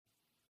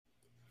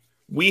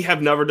We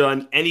have never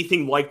done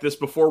anything like this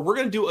before. We're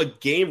going to do a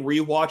game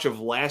rewatch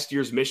of last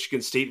year's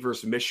Michigan State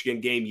versus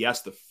Michigan game.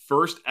 Yes, the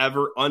first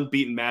ever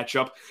unbeaten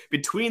matchup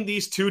between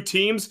these two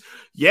teams.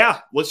 Yeah,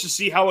 let's just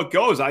see how it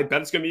goes. I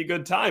bet it's going to be a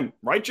good time.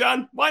 Right,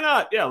 John? Why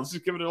not? Yeah, let's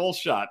just give it a whole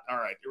shot. All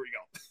right, here we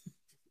go.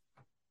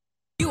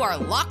 You are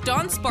Locked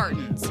On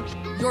Spartans,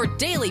 your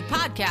daily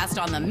podcast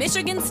on the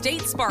Michigan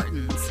State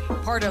Spartans,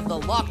 part of the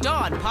Locked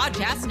On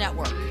Podcast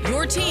Network,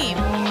 your team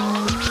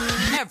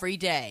every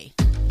day.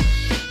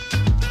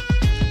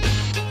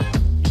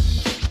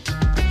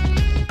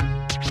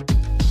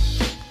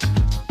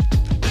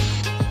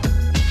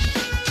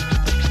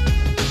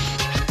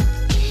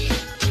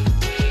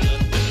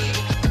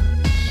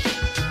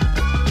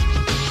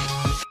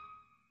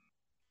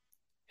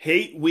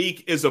 Hate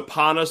week is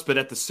upon us, but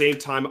at the same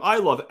time, I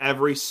love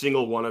every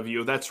single one of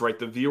you. That's right,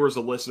 the viewers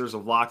and listeners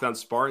of Locked On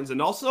Spartans,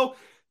 and also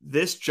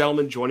this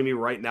gentleman joining me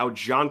right now,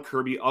 John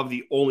Kirby of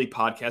The Only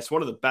Podcast,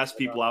 one of the best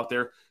people out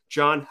there.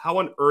 John, how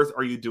on earth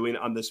are you doing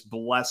on this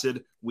blessed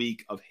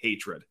week of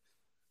hatred?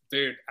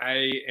 Dude,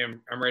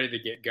 I'm ready to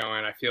get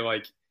going. I feel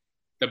like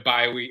the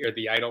bye week or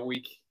the idle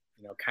week,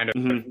 kind of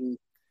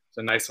it's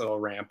a nice little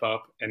ramp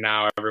up, and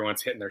now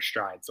everyone's hitting their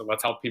stride. So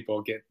let's help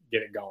people get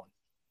it going.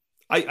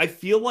 I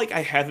feel like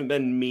I haven't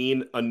been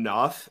mean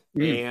enough,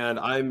 and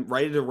I'm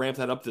ready to ramp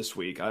that up this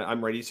week.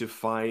 I'm ready to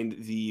find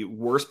the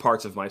worst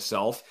parts of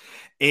myself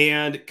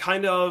and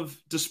kind of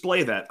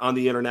display that on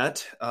the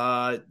internet,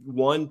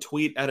 one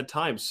tweet at a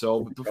time.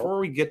 So before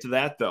we get to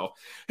that, though,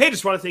 hey,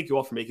 just want to thank you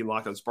all for making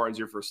Locked On Spartans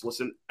your first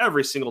listen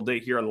every single day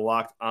here on the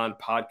Locked On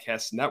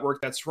Podcast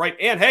Network. That's right.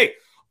 And hey,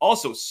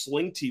 also,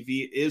 Sling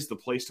TV is the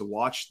place to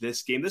watch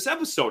this game. This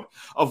episode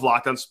of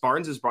Locked On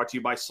Spartans is brought to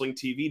you by Sling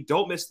TV.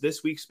 Don't miss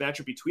this week's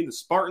matchup between the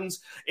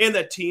Spartans and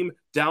that team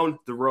down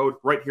the road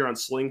right here on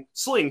Sling.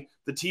 Sling,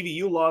 the TV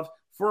you love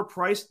for a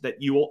price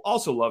that you will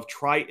also love.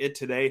 Try it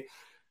today.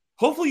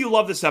 Hopefully you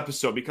love this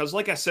episode because,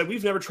 like I said,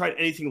 we've never tried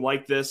anything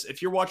like this.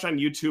 If you're watching on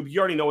YouTube,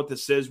 you already know what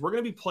this is. We're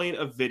going to be playing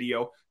a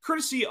video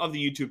courtesy of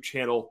the YouTube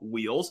channel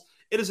Wheels.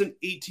 It is an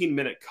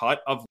 18-minute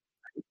cut of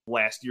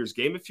last year's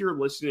game. If you're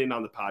listening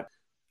on the pod,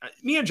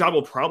 me and John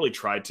will probably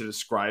try to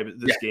describe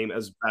this game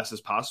as best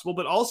as possible,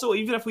 but also,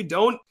 even if we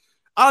don't,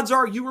 odds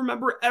are you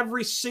remember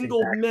every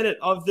single minute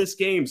of this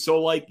game.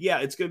 So,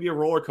 it's going to be a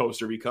roller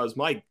coaster because,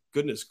 my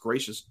goodness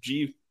gracious,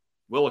 gee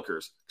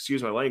willikers,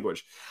 excuse my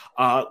language,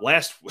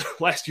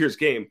 last year's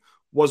game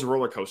was a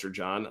roller coaster,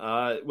 John.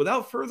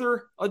 Without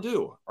further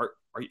ado,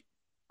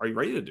 are you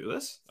ready to do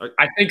this?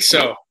 I think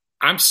so.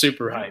 I'm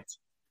super hyped.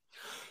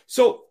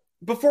 So,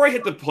 before I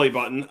hit the play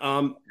button,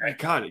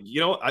 God,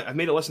 I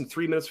made it less than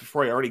 3 minutes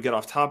before I already get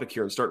off topic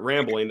here and start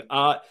rambling.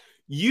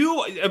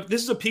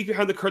 This is a peek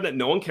behind the curtain that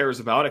no one cares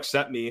about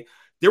except me.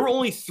 There were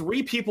only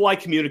 3 people I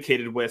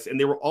communicated with, and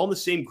they were all in the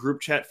same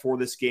group chat for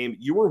this game.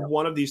 You were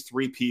one of these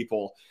 3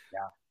 people.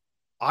 Yeah.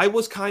 I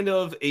was kind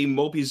of a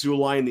mopey zoo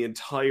line the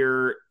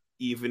entire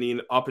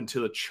evening up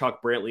until the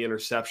Chuck Brantley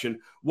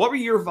interception. What were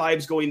your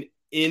vibes going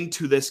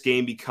into this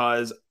game?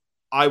 Because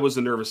I was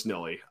a nervous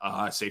Nilly,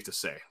 safe to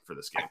say, for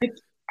this game.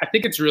 I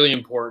think it's really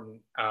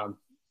important,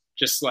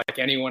 just like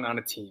anyone on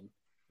a team,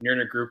 when you're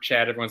in a group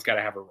chat, everyone's got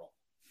to have a role.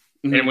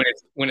 Mm-hmm. And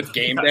when it's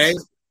game day,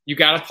 you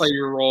got to play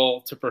your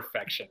role to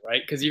perfection, right?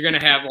 Because you're going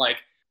to have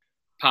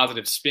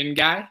positive spin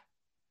guy,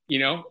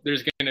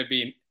 there's going to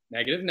be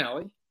negative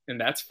Nelly, and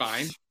that's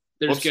fine.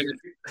 There's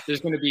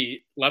going to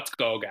be let's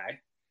go guy,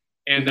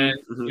 and then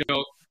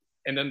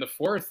and then the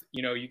fourth,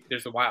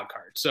 there's the wild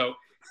card. So,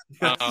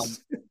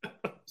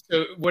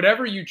 so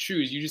whatever you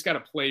choose, you just got to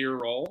play your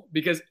role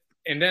because.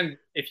 And then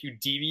if you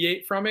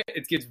deviate from it,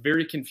 it gets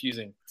very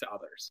confusing to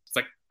others. It's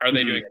like, are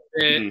they doing a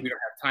bit? We don't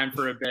have time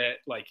for a bit.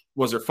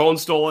 Was their phone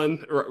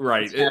stolen?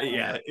 Right.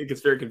 It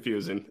gets very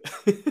confusing.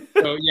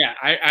 So, yeah,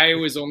 I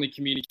was only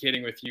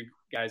communicating with you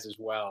guys as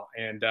well.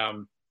 And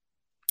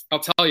I'll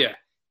tell you,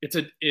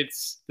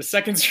 it's the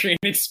second screen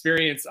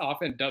experience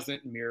often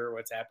doesn't mirror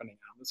what's happening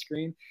on the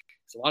screen.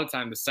 Because a lot of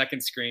time the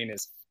second screen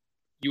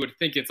you would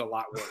think it's a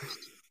lot worse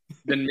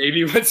than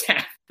maybe what's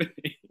happening.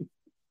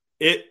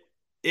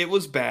 It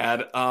was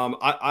bad.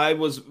 I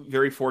was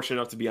very fortunate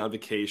enough to be on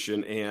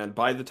vacation, and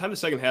by the time the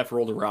second half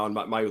rolled around,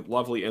 my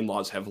lovely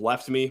in-laws have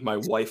left me, my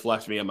wife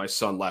left me, and my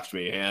son left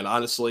me. And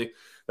honestly,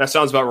 that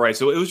sounds about right.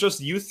 So it was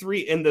just you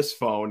 3 in this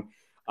phone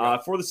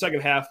for the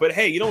second half. But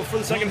hey, for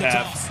the second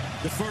half,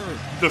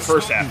 the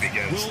first half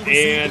begins.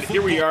 And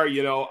here we are.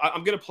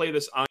 I'm going to play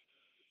this on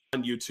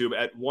YouTube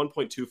at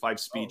 1.25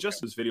 speed,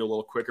 just this video a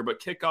little quicker,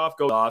 but kickoff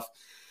goes off.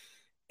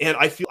 And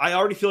I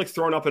already feel like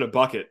throwing up in a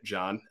bucket,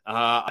 John.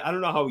 I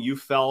don't know how you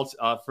felt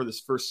for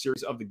this first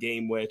series of the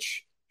game,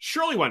 which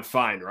surely went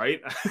fine, right?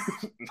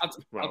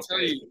 I'll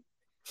tell you,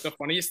 the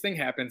funniest thing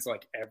happens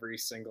every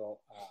single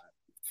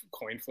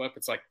coin flip.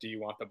 It's do you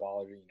want the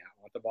ball or do you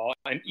not want the ball?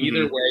 And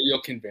either way,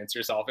 you'll convince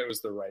yourself it's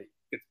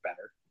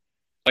better.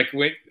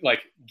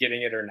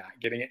 Getting it or not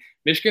getting it.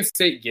 Michigan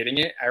State getting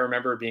it, I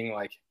remember being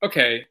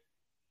okay,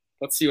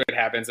 let's see what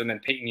happens. And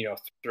then Peyton,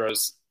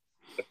 throws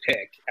the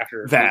pick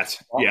after that.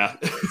 Yeah.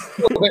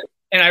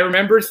 And I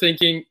remember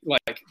thinking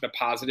the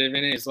positive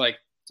in it is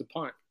it's a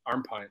punt,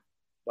 arm punt.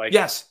 Like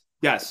yes.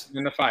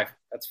 In the 5,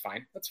 that's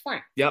fine.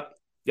 Yep.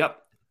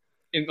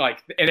 And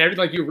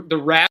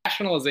the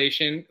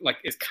rationalization like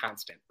is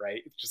constant,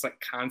 right? It's just like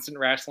constant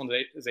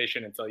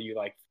rationalization until you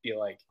like feel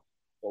like,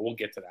 well, we'll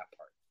get to that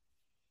part.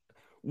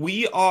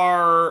 We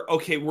are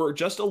okay. We're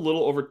just a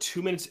little over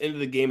 2 minutes into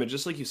the game, and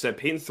just like you said,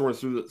 Peyton Thorne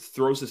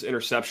throws this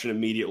interception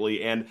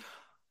immediately, and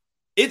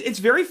it's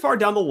very far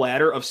down the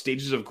ladder of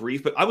stages of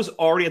grief. But I was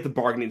already at the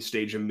bargaining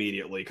stage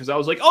immediately because I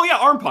was like, "Oh yeah,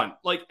 arm punt!"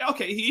 Like,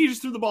 okay, he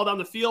just threw the ball down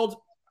the field.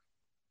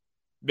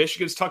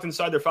 Michigan's tucked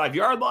inside their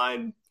 5-yard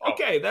line.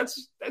 Okay,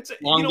 that's it.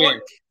 Long you know game.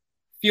 what?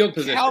 Field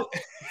position.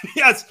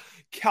 Yes,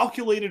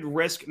 calculated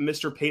risk,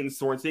 Mr. Peyton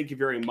Thorne. Thank you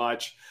very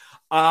much.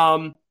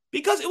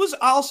 Because it was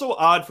also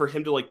odd for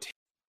him to like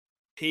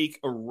take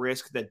a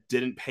risk that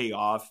didn't pay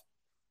off.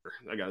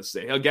 I gotta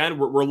say, again,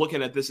 we're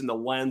looking at this in the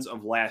lens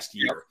of last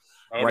year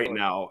right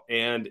now,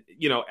 and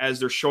as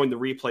they're showing the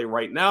replay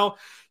right now,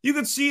 you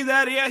can see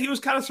that he was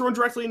kind of thrown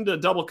directly into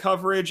double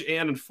coverage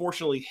and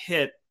unfortunately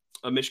hit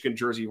a Michigan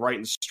jersey right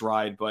in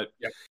stride. But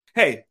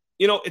hey,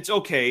 it's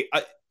okay.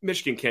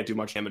 Michigan can't do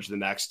much damage the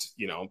next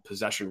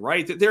possession,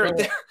 right? They're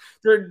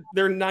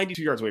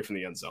 92 yards away from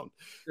the end zone.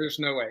 There's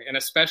no way, and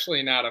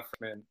especially not a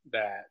freshman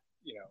that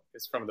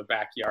is from the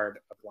backyard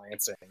of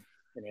Lansing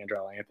and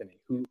Andrell Anthony,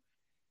 who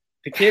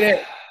the kid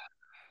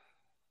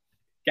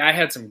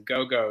had some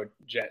go-go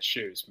jet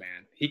shoes,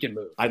 man. He can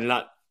move. I did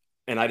not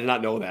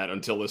know that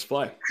until this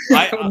play.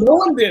 No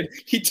one did.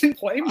 He didn't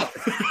play much.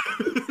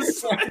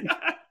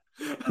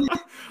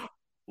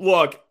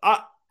 Look,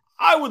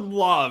 I would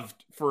love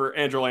for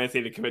Andrell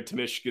Anthony to commit to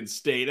Michigan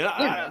State. And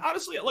I,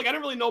 honestly, I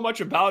didn't really know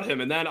much about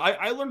him. And then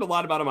I learned a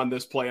lot about him on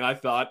this play, and I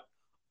thought,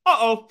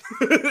 uh-oh.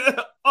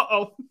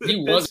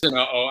 He wasn't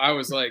uh-oh. I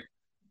was like,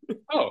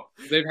 oh,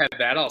 they've had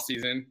that all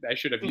season. I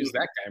should have used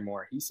that guy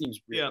more. He seems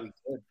really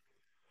good.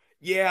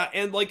 Yeah,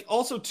 and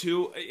also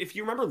too, if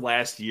you remember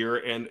last year,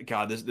 and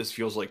God, this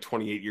feels like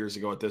 28 years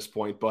ago at this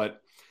point,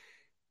 but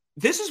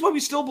this is why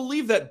we still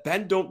believe that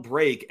bend don't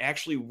break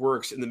actually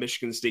works in the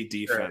Michigan State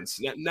defense.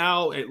 Sure.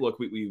 Now, look,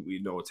 we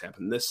know what's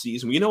happened this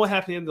season. We know what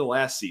happened in the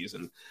last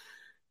season.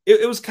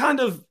 It was kind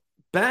of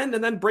bend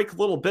and then break a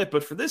little bit,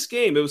 but for this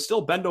game, it was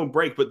still bend don't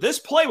break. But this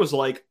play was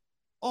like,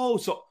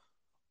 this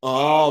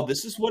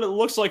is what it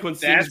looks like when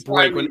things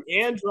break. When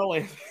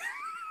Andrell,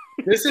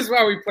 this is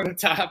why we put on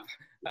top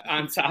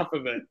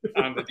of it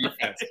on the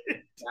defense.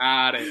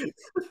 Got it.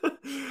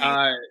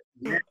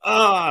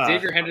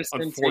 Xavier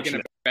Henderson taking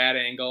a bad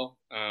angle.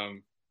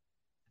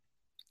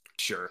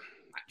 Sure.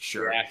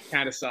 Yeah,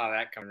 kind of saw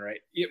that coming, right?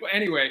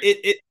 Anyway,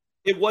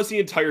 it was the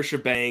entire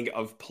shebang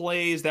of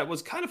plays that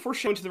was kind of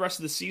foreshadowing to the rest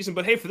of the season.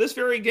 But hey, for this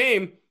very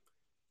game,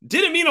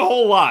 didn't mean a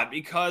whole lot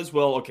because,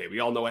 well, okay, we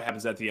all know what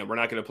happens at the end. We're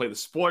not going to play the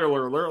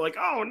spoiler alert, like,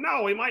 oh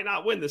no, we might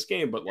not win this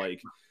game, but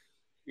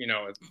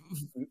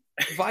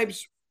vibes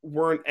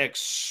weren't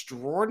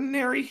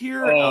extraordinary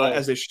here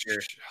as they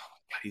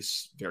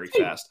he's very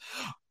fast.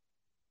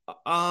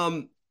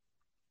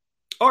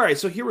 All right,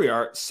 so here we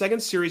are,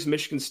 second series,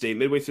 Michigan State,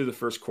 midway through the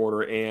first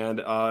quarter,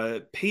 and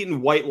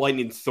Peyton White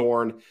Lightning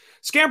Thorne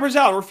scampers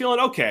out. We're feeling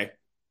okay.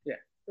 Yeah,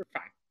 we're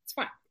fine. It's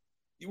fine.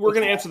 We're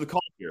going to answer the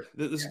call here.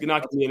 This is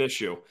not going to be an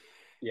issue.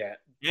 Yeah.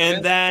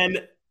 And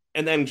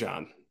then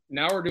John.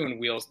 Now we're doing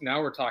wheels.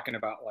 Now we're talking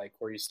about like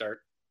where you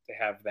start to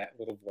have that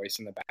little voice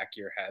in the back of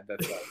your head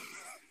that's like,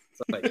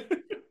 it's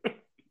like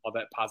all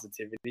that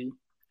positivity.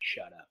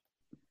 Shut up.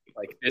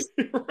 Like this,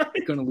 right.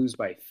 You're going to lose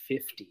by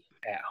 50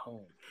 at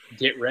home.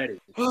 Get ready.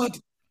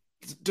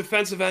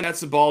 Defensive end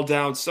gets the ball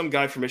down. Some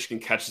guy from Michigan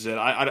catches it.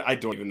 I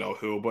don't even know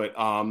who, but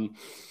oh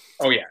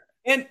yeah,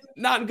 and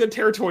not in good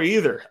territory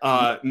either.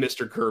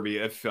 Mr. Kirby,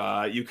 if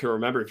you can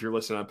remember, if you're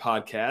listening on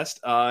podcast,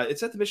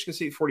 it's at the Michigan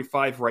State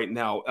 45 right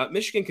now.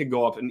 Michigan can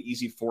go up an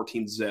easy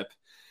 14 zip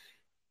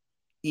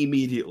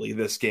immediately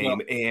this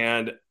game,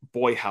 and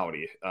boy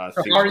howdy. How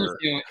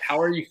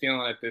are you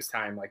feeling at this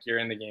time? Like you're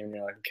in the game and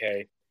you're like,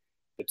 okay,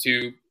 the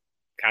two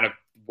kind of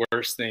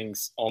worst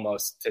things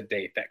almost to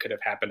date that could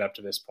have happened up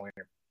to this point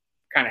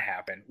kind of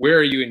happened. Where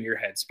are you in your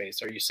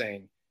headspace? Are you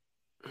saying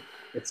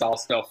it's all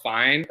still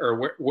fine,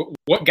 or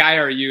what guy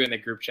are you in the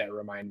group chat?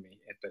 Remind me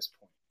at this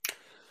point.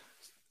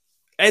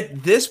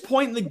 At this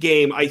point in the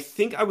game, I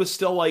think I was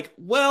still like,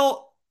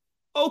 well,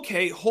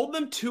 okay, hold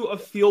them to a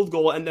field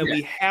goal, and then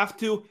we have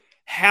to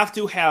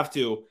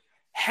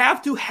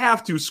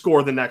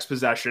score the next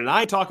possession. And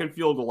I ain't talking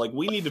field goal, like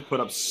we need to put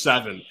up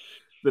 7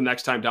 the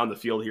next time down the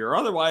field here.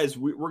 Otherwise,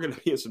 we're going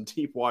to be in some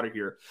deep water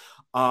here.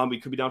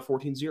 We could be down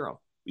 14-0.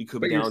 We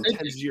could be down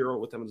 10-0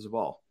 with them as a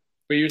ball.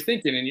 But you're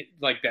thinking, and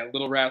like that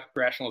little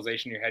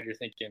rationalization in your head, you're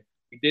thinking,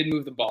 we did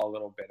move the ball a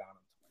little bit on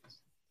them.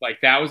 Like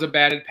that was a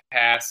batted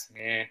pass.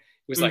 It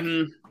was like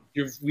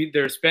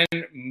there's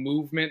been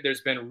movement.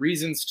 There's been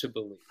reasons to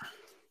believe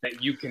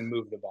that you can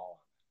move the ball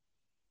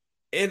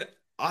on. And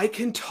I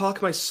can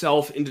talk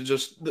myself into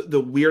just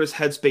the weirdest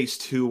headspace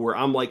too, where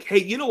I'm like, hey,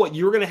 you know what?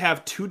 You're going to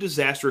have 2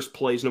 disastrous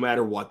plays no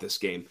matter what this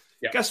game.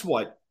 Yep. Guess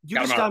what? You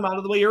just got them out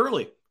of the way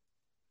early.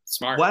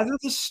 Smart. Weather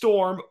the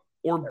storm,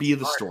 or be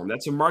the storm.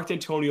 That's a Mark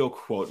D'Antonio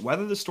quote.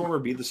 Weather the storm or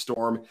be the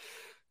storm.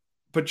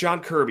 But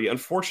John Kirby,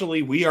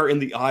 unfortunately, we are in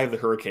the eye of the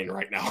hurricane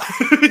right now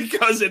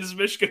because it is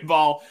Michigan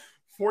ball,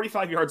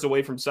 45 yards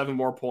away from 7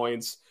 more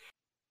points.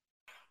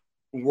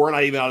 We're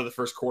not even out of the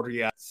first quarter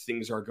yet.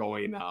 Things are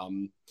going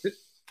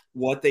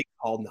what they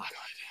call not good.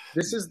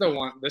 This is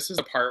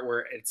the part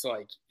where it's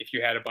like if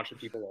you had a bunch of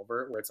people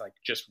over, where it's like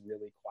just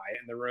really quiet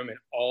in the room, and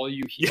all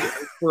you hear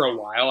for a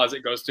while as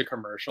it goes to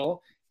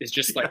commercial is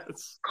just like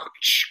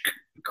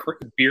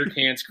beer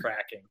cans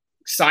cracking,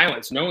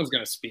 silence. No one's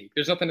going to speak.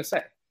 There's nothing to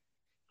say.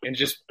 And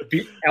just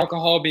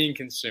alcohol being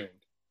consumed.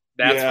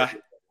 That's what you're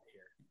here.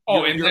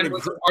 Oh, and then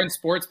our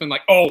sportsmen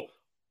like, no,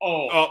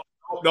 hold on.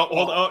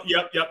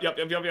 Yep.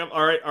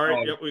 All right.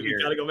 Yep, we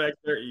got to go back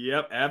there.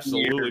 Yep,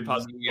 absolutely.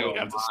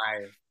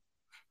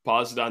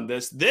 Pause it on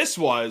this. This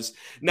was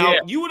now.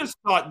 You would have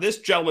thought this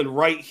gentleman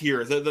right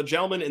here, the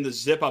gentleman in the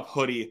zip-up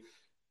hoodie,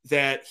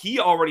 that he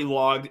already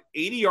logged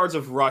 80 yards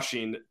of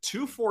rushing,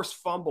 2 forced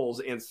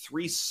fumbles, and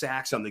 3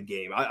 sacks on the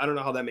game. I don't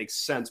know how that makes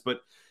sense, but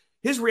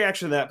his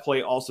reaction to that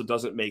play also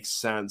doesn't make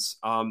sense.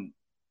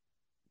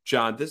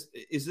 John,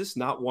 is this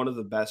not one of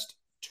the best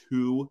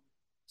 2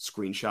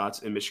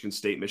 screenshots in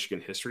Michigan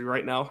history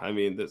right now? I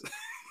mean, this.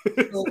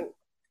 So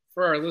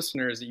for our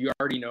listeners, you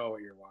already know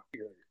what you're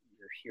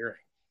hearing.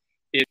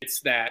 It's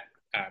that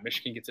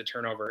Michigan gets a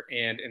turnover,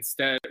 and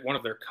one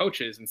of their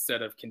coaches,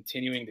 instead of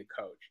continuing to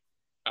coach,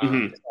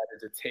 decided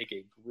to take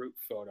a group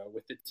photo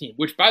with the team,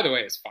 which, by the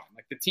way, is fine.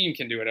 Like, the team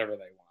can do whatever they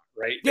want.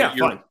 Right? Yeah,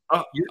 fine.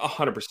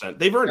 100%.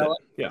 They've earned it.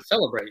 Yeah.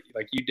 Celebrate.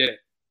 Like, you did it.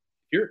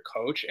 You're a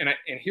coach. And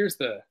here's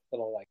the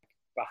little, like,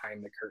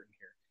 behind the curtain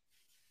here.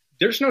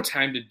 There's no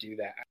time to do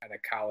that at a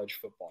college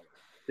football game.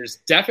 There's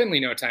definitely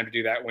no time to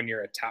do that when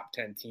you're a top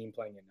 10 team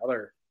playing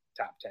another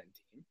top 10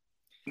 team.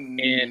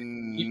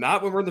 And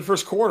not when we're in the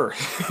first quarter.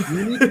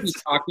 You need to be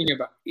talking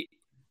about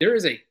 – there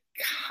is a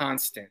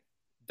constant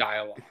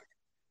dialogue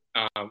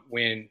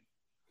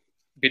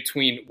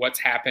between what's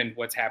happening,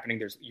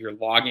 you're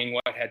logging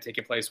what had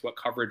taken place, what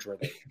coverage were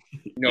they,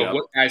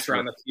 what guys are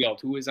on the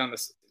field, who is on the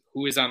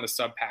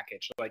sub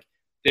package. Like,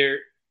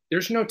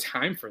 there's no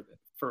time for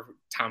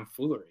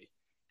tomfoolery,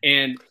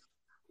 and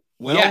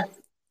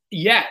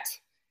yet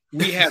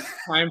we have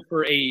time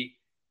for a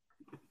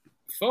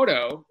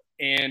photo.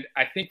 And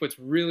I think what's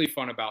really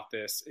fun about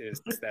this is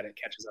that it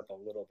catches up a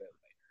little bit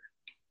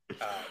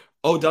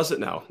later. Does it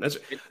now? That's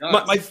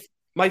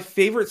my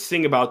favorite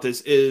thing about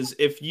this is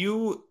if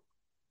you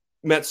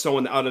met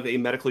someone out of a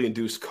medically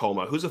induced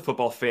coma who's a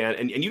football fan,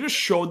 and you just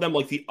showed them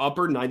like the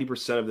upper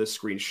 90% of this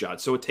screenshot.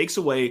 So it takes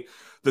away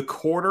the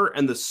quarter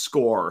and the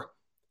score.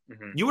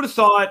 You would have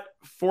thought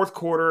fourth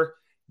quarter,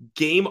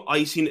 game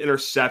icing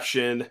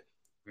interception,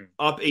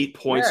 up 8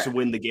 points to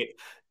win the game.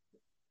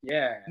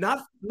 Yeah.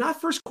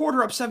 Not first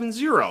quarter up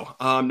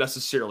 7-0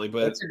 necessarily,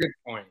 but that's a good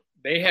point.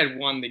 They had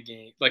won the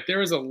game. Like, there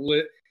was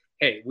I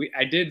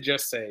did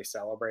just say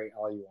celebrate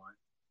all you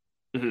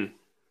want.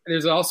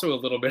 There's also a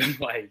little bit of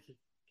like,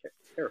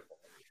 careful.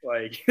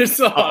 Like, it's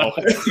come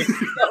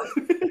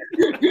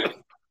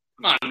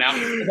on now.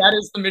 That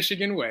is the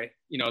Michigan way.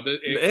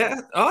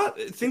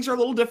 Things are a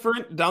little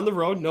different down the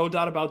road, no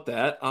doubt about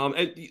that.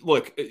 And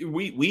look,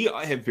 we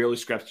have barely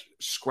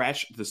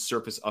scratched the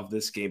surface of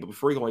this game. But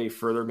before we go any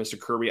further, Mr.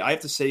 Kirby, I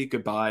have to say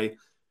goodbye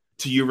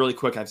to you really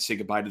quick. I have to say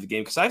goodbye to the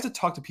game because I have to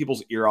talk to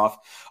people's ear off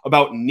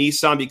about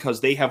Nissan because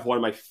they have one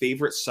of my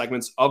favorite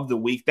segments of the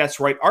week. That's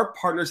right. Our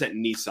partners at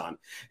Nissan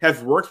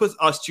have worked with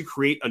us to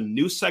create a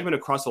new segment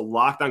across the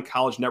Locked On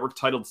College Network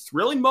titled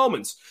Thrilling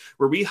Moments,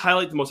 where we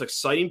highlight the most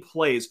exciting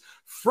plays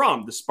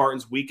from the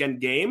Spartans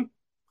weekend game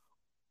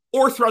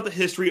or throughout the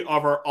history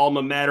of our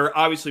alma mater.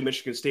 Obviously,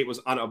 Michigan State was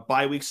on a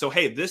bye week. So,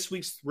 hey, this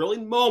week's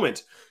thrilling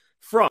moment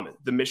from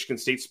the Michigan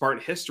State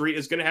Spartan history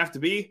is going to have to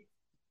be,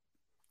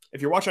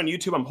 if you're watching on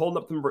YouTube, I'm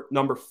holding up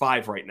number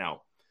 5 right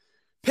now.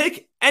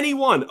 Pick any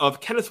one of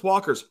Kenneth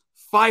Walker's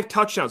 5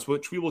 touchdowns,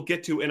 which we will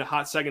get to in a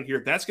hot second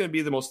here. That's going to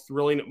be the most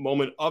thrilling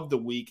moment of the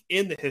week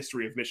in the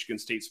history of Michigan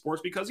State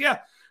sports because,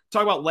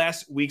 talk about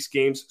last week's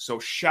games. So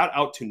shout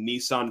out to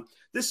Nissan.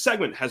 This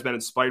segment has been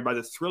inspired by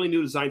the thrilling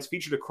new designs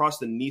featured across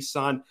the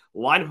Nissan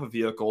lineup of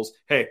vehicles.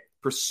 Hey,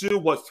 pursue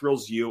what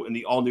thrills you in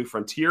the all-new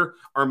Frontier,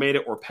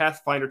 Armada, or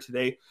Pathfinder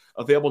today.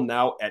 Available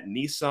now at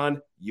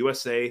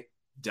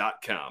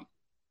nissanusa.com.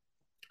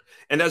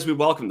 And as we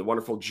welcome the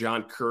wonderful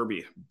John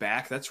Kirby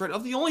back, that's right,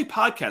 of the only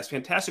podcast,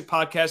 fantastic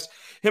podcast,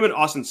 him and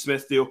Austin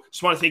Smith do.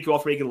 Just want to thank you all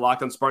for making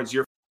Locked On Spartans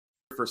your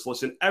first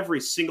listen every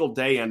single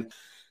day. And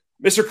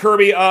Mr.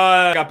 Kirby,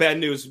 got bad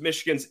news.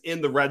 Michigan's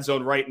in the red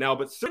zone right now,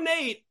 but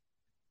 3-8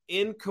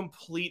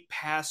 incomplete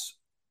pass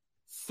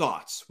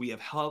thoughts. We have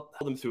held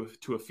them to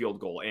a field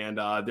goal. And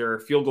their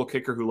field goal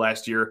kicker who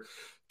last year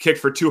kicked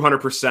for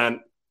 200%,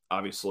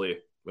 obviously,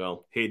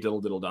 well, hey,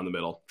 diddle down the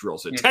middle,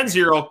 drills it.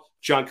 10-0,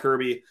 John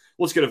Kirby.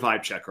 Let's get a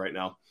vibe check right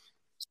now.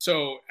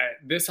 So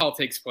this all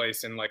takes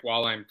place, and like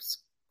while I'm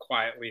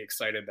quietly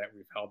excited that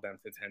we've held them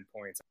to 10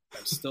 points,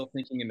 I'm still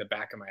thinking in the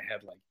back of my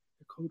head, like,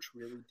 the coach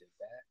really did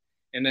that?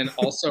 And then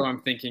also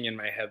I'm thinking in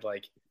my head,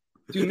 like,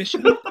 do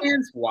Michigan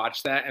fans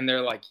watch that? And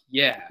they're like,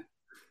 yeah.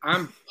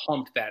 I'm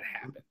pumped that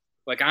happened.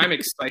 Like, I'm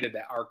excited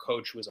that our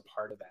coach was a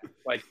part of that.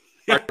 Like,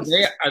 Yes.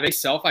 are they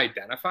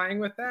self-identifying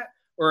with that,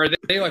 or are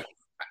they like?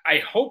 I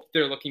hope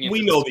they're looking into.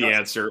 We know the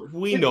answer.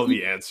 We know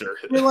the answer.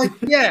 They're like,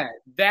 yeah,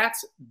 that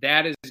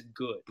is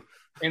good,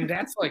 and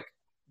that's like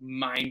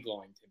mind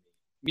blowing to me.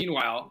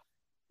 Meanwhile,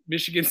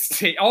 Michigan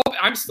State.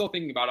 I'm still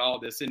thinking about all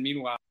of this, and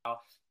meanwhile,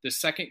 the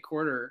second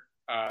quarter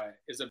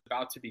is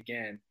about to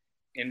begin,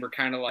 and we're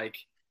kind of like,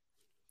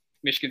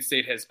 Michigan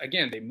State has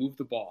again. They moved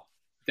the ball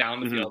down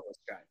the field. This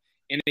guy,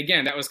 and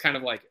again, that was kind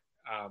of like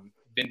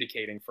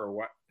vindicating for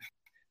what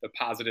the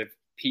positive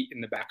Pete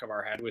in the back of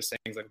our head was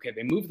saying, like, okay,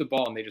 they moved the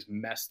ball and they just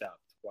messed up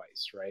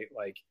twice, right?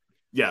 Like,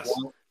 yes,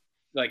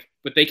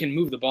 but they can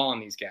move the ball on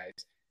these guys.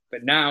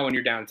 But now when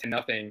you're down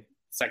 10-0,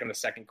 start of the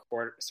second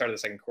quarter,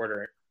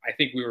 I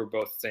think we were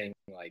both saying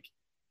like,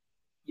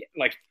 yeah,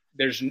 like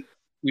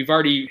we've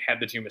already had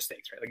the two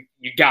mistakes, right? Like,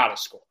 you gotta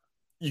score.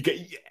 You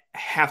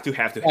have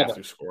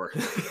to score.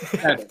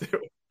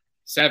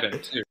 Seven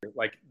too.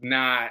 Like,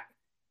 not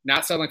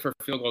settling for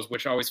field goals,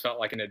 which always felt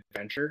like an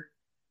adventure.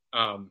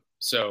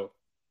 So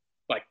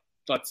like,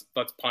 let's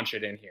punch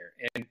it in here.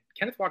 And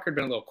Kenneth Walker had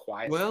been a little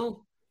quiet.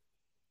 Well,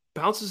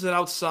 bounces it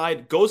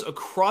outside, goes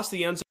across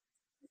the end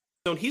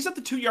zone. He's at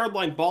the 2-yard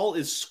line. Ball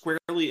is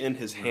squarely in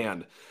his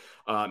hand,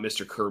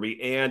 Mr.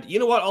 Kirby. And you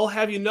know what? I'll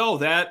have you know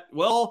that,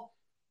 well,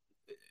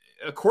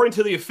 according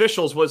to the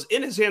officials, was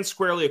in his hand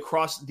squarely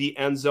across the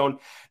end zone.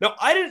 Now,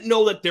 I didn't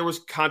know that there was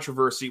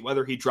controversy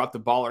whether he dropped the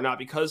ball or not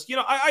because,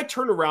 I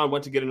turned around,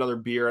 went to get another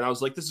beer, and I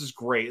was like, this is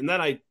great. And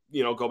then I,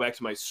 go back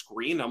to my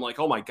screen. I'm like,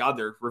 oh, my God,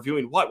 they're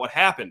reviewing what? What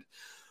happened?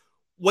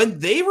 When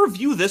they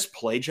review this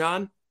play,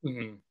 John,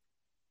 mm-hmm.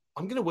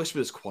 I'm going to whisper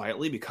this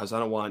quietly because I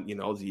don't want,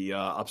 the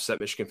upset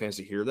Michigan fans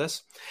to hear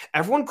this.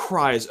 Everyone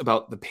cries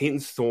about the Peyton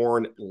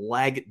Thorne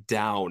leg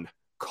down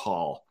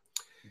call.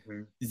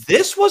 Mm-hmm.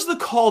 This was the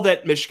call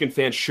that Michigan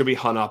fans should be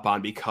hung up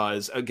on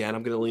because, again,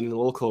 I'm going to lean in a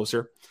little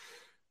closer.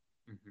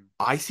 Mm-hmm.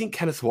 I think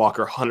Kenneth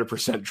Walker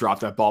 100%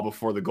 dropped that ball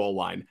before the goal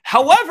line.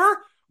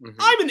 However, mm-hmm.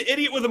 I'm an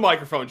idiot with a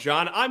microphone,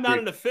 John. I'm not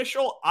an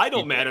official. I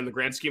don't matter in the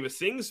grand scheme of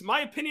things.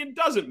 My opinion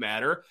doesn't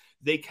matter.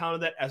 They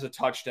counted that as a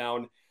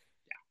touchdown.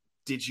 Yeah.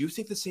 Did you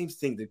think the same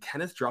thing? Did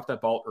Kenneth drop that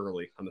ball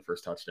early on the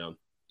first touchdown?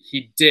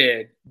 He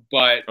did,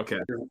 but okay.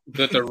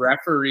 the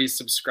referees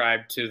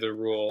subscribe to the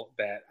rule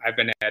that I've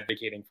been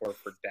advocating for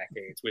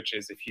decades, which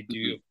is if you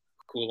do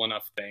a cool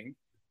enough thing,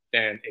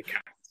 then it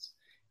counts.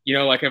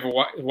 Like if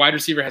a wide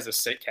receiver has a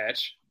sick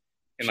catch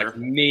and like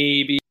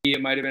maybe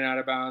it might have been out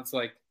of bounds,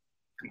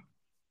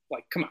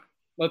 come on,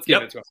 let's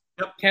give it to him.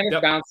 Yep.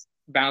 Kenneth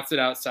bounced it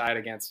outside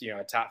against,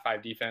 a top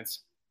 5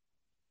 defense.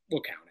 We'll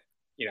count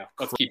it.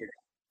 Let's keep it.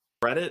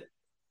 Credit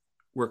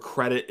where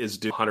credit is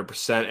due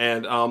 100%.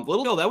 And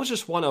that was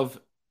just one of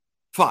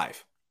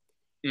 5.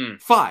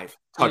 5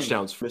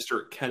 touchdowns for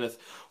Mr. Kenneth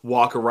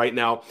Walker right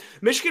now.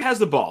 Michigan has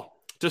the ball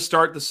to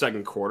start the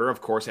second quarter, of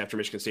course, after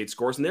Michigan State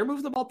scores, and they're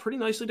moving the ball pretty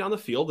nicely down the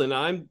field, and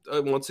I'm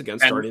once again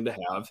starting to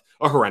have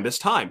a horrendous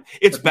time.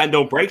 It's bend,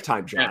 don't break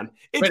time, John.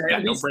 It's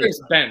bend, don't break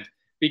time. Bend,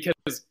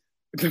 because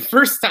the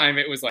first time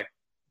it was like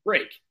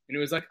break, and it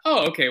was like,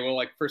 oh, okay, well,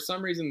 like for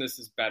some reason this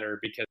is better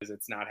because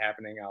it's not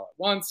happening all at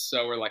once,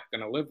 so we're like going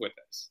to live with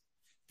this.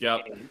 Yeah,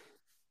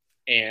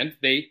 and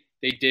they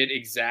did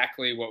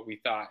exactly what we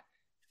thought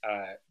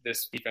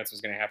this defense was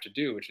going to have to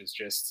do, which is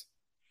just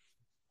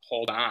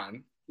hold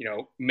on,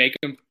 make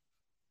them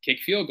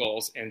kick field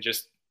goals and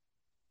just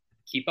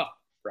keep up,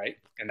 right?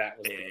 And that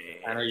was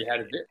I know you had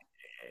to do.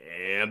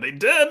 And they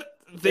did.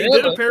 They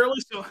did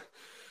apparently. So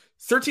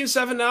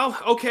 13-7 now.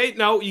 Okay,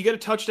 now you get a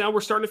touchdown. We're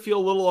starting to feel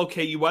a little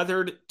okay. You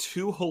weathered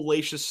 2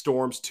 hellacious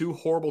storms, 2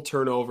 horrible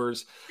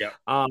turnovers. Yeah.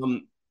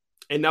 And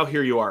now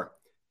here you are.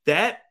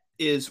 That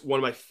is one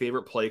of my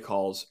favorite play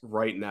calls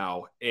right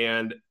now.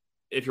 And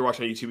if you're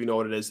watching on YouTube, you know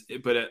what it is.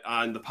 But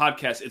on the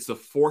podcast, it's the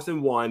 4th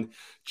and 1,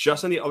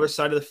 just on the other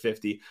side of the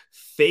 50.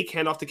 Fake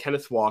handoff to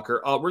Kenneth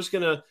Walker. We're just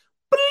going to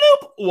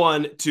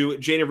one to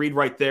Jayden Reed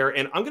right there.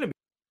 And I'm going to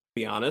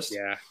be honest.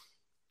 Yeah.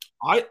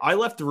 I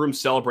left the room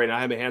celebrating. I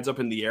had my hands up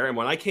in the air. And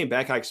when I came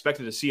back, I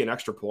expected to see an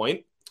extra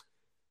point.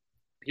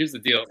 Here's the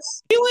deal.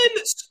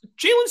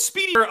 Jalen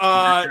Speedy.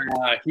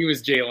 He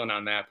was Jalen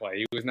on that play.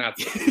 He was not.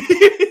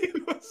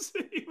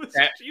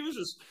 He was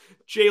just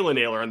Jalen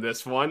Naylor on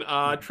this one.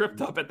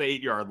 Tripped up at the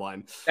 8-yard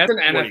line. That's an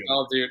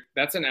NFL dude.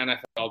 That's an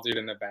NFL dude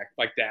in the back,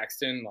 like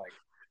Daxton. Like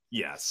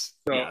yes,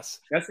 so yes.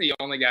 That's the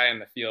only guy in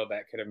the field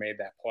that could have made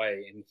that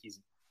play, and he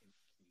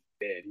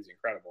did. He's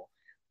incredible.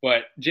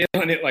 But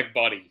Jalen hit like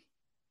buddy.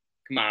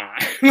 Come on.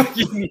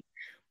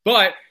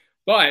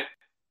 but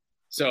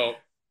so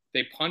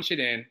they punch it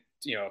in.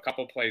 A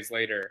couple plays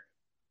later,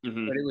 but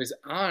it was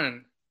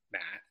on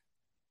Matt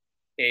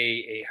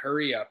a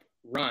hurry up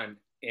run.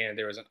 And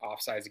there was an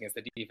offsides against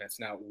the defense.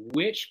 Now,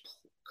 which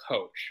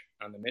coach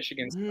on the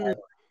Michigan sideline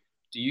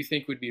do you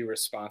think would be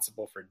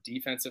responsible for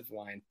defensive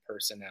line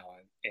personnel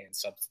and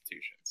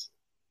substitutions?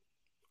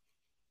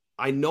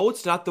 I know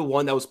it's not the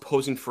one that was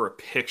posing for a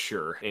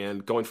picture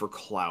and going for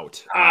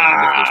clout.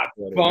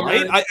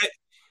 Bummer. Right?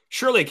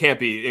 Surely it can't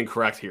be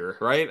incorrect here,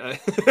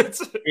 right?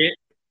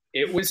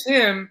 It was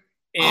him.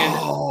 And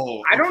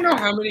I don't know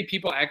how many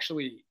people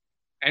actually,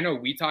 I know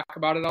we talk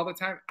about it all the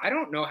time. I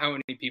don't know how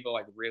many people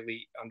like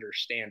really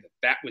understand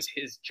that was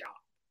his job.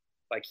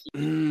 Like,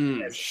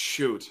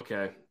 shoot.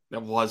 Okay.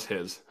 That was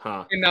his,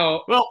 huh? You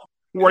know, well,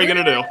 what are you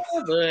going to do?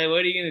 What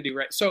are you going to do?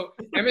 Right. So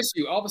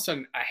MSU all of a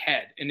sudden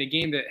ahead in a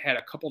game that had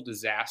a couple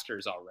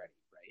disasters already.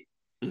 Right.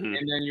 Mm-hmm.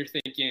 And then you're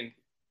thinking,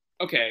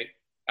 okay,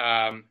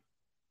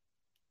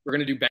 we're going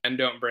to do bend,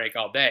 don't break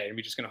all day. And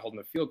we're just going to hold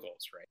them to field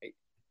goals. Right.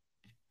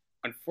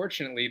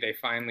 Unfortunately, they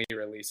finally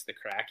released the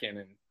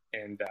Kraken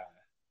and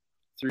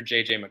threw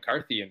J.J.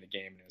 McCarthy in the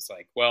game. And it was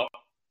like, well,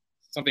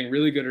 something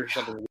really good or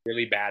something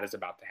really bad is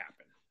about to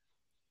happen.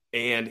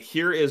 And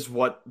here is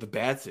what the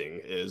bad thing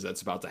is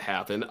that's about to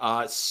happen.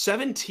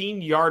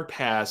 17-yard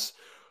pass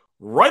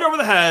right over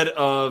the head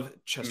of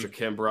Chester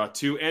Kimbrough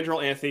to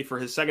Andrell Anthony for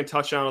his second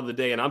touchdown of the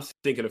day. And I'm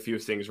thinking a few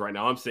things right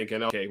now. I'm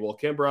thinking, okay, well,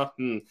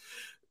 Kimbrough,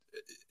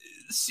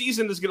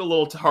 season is getting a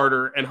little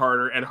harder and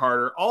harder and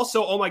harder.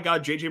 Also, oh my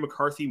God, J.J.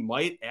 McCarthy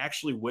might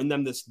actually win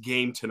them this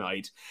game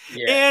tonight.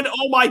 Yeah. And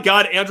oh my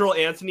God, Andrell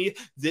Anthony,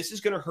 this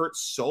is going to hurt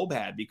so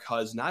bad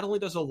because not only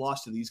does a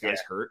loss to these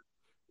guys hurt,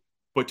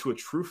 but to a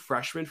true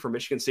freshman from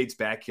Michigan State's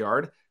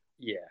backyard,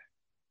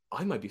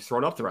 I might be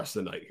thrown up the rest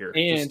of the night here.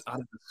 And just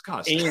out of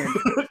disgust. And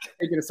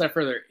take it a step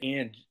further,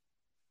 and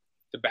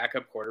the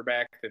backup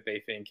quarterback that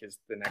they think is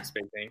the next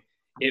big thing,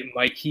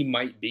 he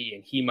might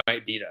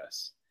beat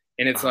us.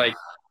 And it's like,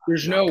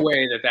 there's no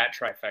way that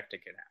trifecta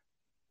could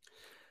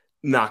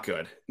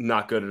happen.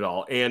 Not good at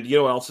all. And you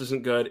know what else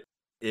isn't good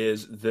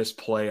is this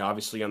play,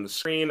 obviously on the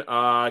screen.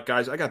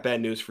 Guys, I got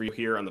bad news for you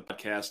here on the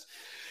podcast.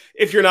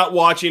 If you're not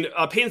watching,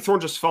 Peyton Thorne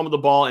just fumbled the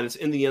ball and it's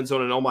in the end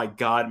zone. And oh my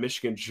God,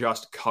 Michigan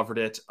just covered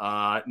it.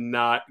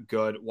 Not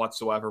good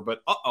whatsoever.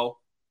 But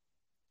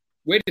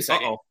wait a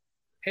second.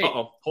 Hey,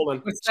 hold on.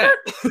 What's that?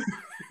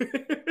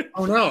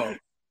 Oh no!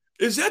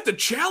 Is that the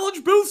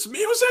Challenge Booth's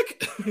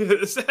music?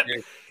 Is that?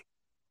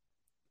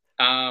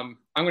 I'm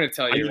going to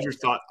tell you.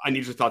 I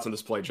need your thoughts on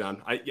this play,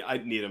 John. I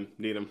need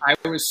him. I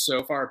was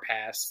so far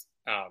past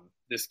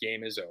this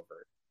game is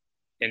over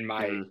in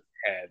my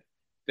head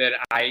that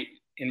I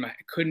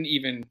couldn't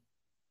even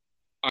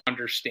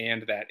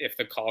understand that if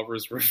the call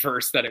was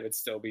reversed, that it would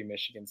still be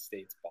Michigan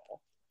State's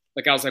ball.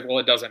 Like, I was like, well,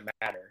 it doesn't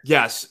matter.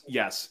 Yes.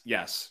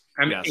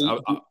 I'm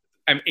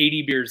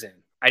 80 beers in.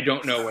 I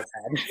don't know what's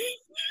happening.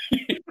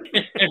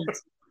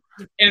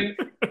 and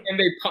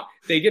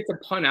they get to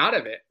punt out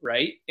of it,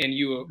 right? And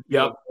you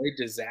avoid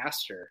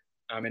disaster.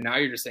 And now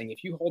you're just saying,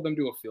 if you hold them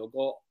to a field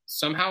goal,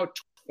 somehow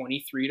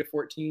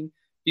 23-14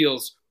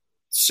 feels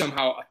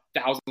somehow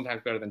 1,000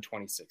 times better than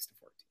 26-14.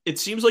 It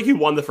seems like you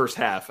won the first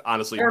half,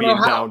 honestly, being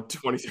down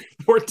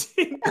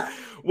 23-14,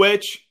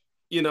 which,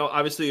 you know,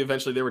 obviously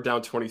eventually they were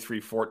down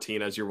 23-14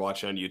 as you're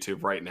watching on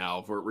YouTube right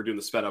now. We're doing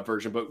the sped up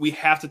version, but we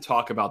have to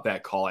talk about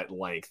that call at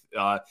length.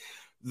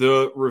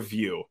 The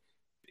review.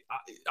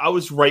 I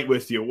was right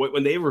with you.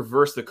 When they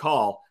reversed the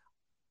call,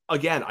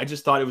 again, I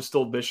just thought it was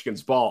still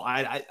Michigan's ball.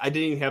 I didn't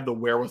even have the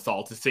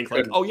wherewithal to think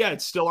like, oh yeah,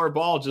 it's still our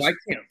ball. Just I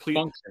can't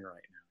function right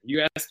now.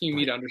 You asking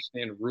me to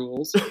understand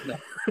rules? No.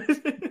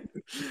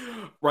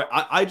 Right.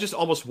 I just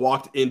almost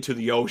walked into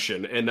the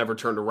ocean and never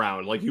turned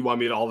around. Like, you want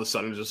me to all of a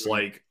sudden just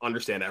like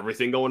understand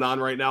everything going on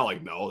right now?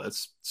 Like, no,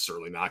 that's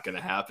certainly not going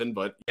to happen.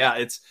 But yeah,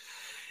 it's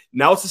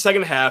the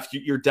second half.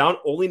 You're down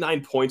only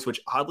 9 points,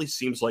 which oddly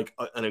seems like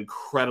an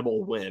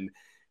incredible win.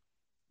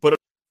 But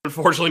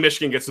unfortunately,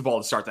 Michigan gets the ball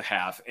to start the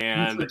half.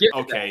 And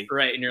okay. That,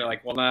 right. And you're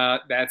like, well,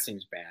 that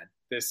seems bad.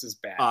 This is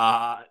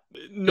bad.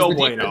 No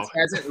way, no.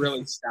 Hasn't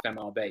really stopped them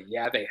all day.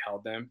 Yeah, they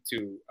held them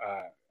to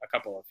a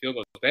couple of field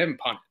goals, but they haven't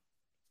punted.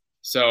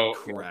 So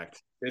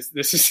correct.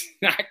 This is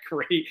not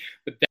great,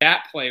 but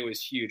that play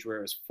was huge where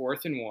it was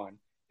 4th and 1.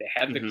 They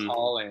had the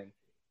call in,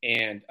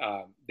 and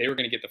they were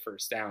going to get the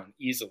first down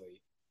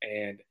easily,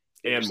 and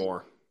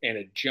more, and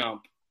a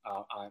jump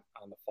on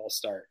the false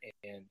start.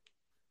 And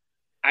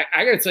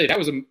I got to tell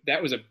you,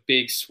 that was a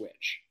big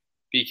switch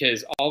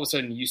because all of a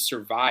sudden you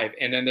survive,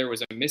 and then there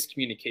was a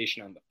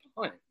miscommunication on the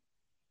punt,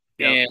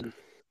 and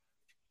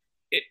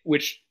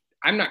which.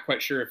 I'm not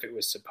quite sure if it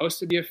was supposed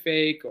to be a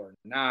fake or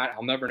not.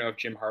 I'll never know if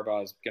Jim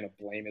Harbaugh is going to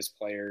blame his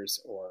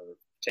players or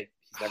he's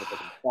never taken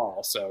the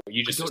ball. So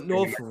you just don't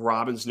know if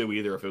Robbins knew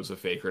either if it was a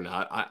fake or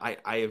not.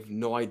 I have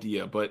no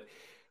idea. But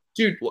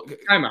dude,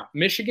 time out.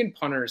 Michigan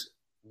punters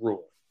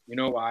rule. You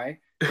know why?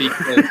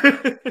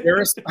 Because they're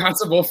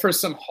responsible for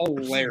some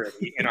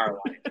hilarity in our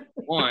life.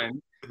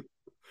 One,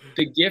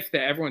 the gift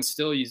that everyone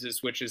still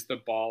uses, which is the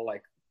ball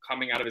like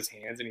coming out of his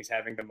hands and he's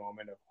having the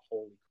moment of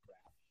holy.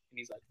 And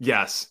he's like,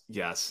 yes.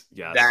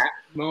 That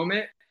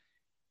moment,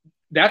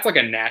 that's like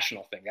a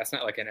national thing. That's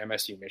not like an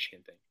MSU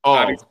Michigan thing. Oh,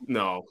 obviously,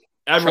 no.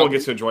 Everyone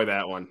gets to enjoy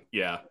that one.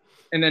 Yeah.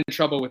 And then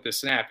trouble with the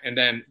snap. And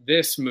then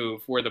this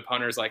move where the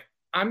punter's like,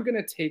 I'm going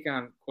to take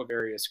on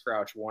Quavarius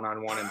Crouch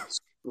one-on-one in the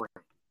spring.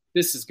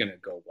 This is going to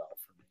go well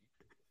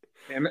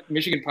for me.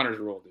 Michigan punters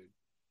rule, dude.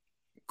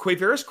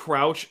 Quavarius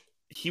Crouch,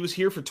 he was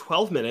here for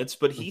 12 minutes,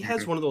 but he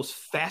has one of those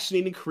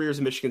fascinating careers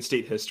in Michigan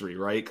State history,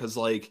 right? Because,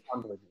 like,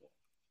 unbelievable.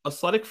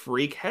 Athletic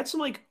Freak had some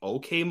like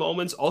okay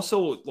moments.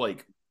 Also,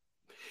 like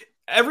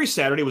every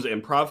Saturday was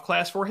improv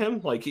class for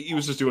him. Like he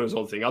was just doing his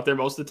own thing out there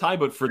most of the time.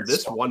 But for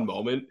this one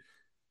moment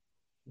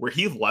where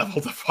he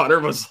leveled the punter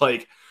was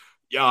like,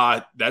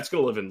 yeah, that's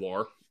gonna live in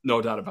lore.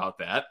 No doubt about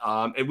that.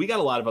 And we got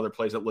a lot of other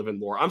plays that live in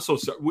lore. I'm so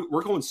sorry.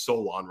 We're going so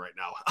long right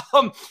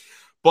now.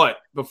 But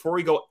before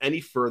we go any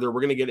further, we're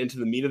going to get into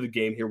the meat of the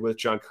game here with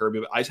John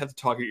Kirby. But I just have to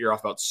talk your ear off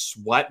about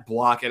sweat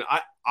block. And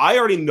I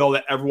already know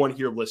that everyone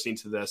here listening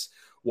to this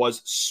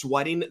was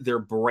sweating their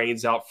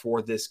brains out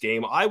for this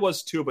game. I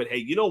was too. But hey,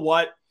 you know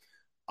what?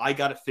 I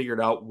got it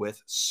figured out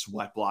with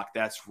sweat block.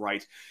 That's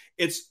right.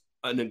 It's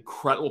an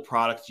incredible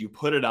product. You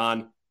put it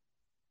on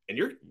and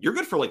you're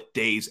good for like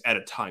days at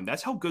a time.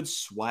 That's how good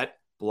sweat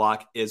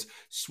block is.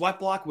 Sweat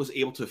block was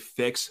able to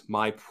fix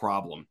my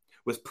problem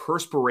with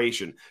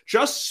perspiration,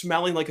 just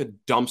smelling like a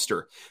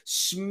dumpster,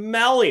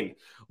 smelling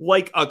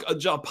like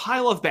a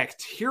pile of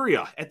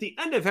bacteria at the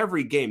end of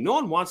every game. No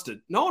one wants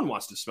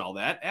to smell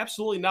that.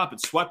 Absolutely not.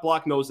 But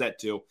Sweatblock knows that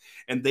too,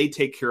 and they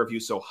take care of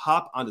you. So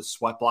hop onto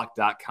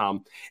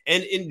sweatblock.com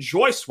and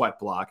enjoy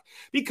Sweatblock,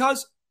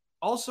 because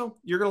also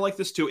you're going to like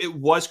this too. It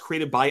was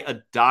created by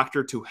a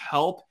doctor to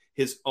help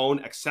his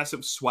own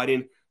excessive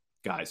sweating.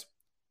 Guys,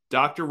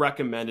 doctor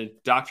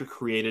recommended, doctor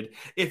created.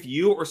 If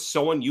you or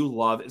someone you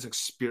love is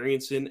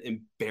experiencing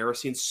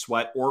embarrassing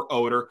sweat or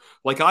odor,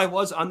 like I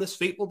was on this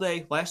fateful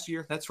day last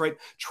year, that's right,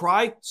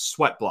 try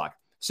Sweatblock.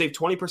 Save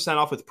 20%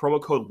 off with promo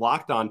code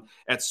LOCKEDON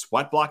at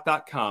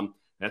sweatblock.com.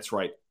 That's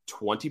right,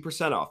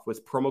 20% off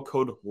with promo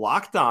code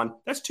LOCKEDON.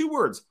 That's 2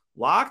 words,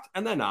 locked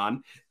and then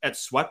on, at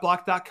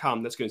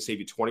sweatblock.com. That's going to save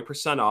you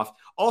 20% off.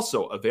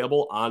 Also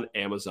available on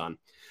Amazon.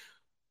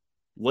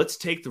 Let's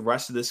take the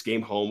rest of this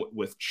game home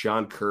with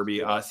John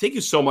Kirby. Thank you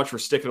so much for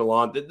sticking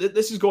along.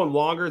 This is going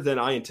longer than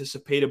I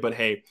anticipated, but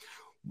hey,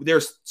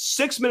 there's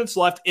 6 minutes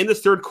left in the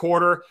third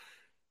quarter,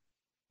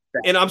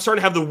 and I'm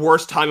starting to have the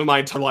worst time of my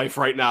entire life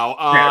right now.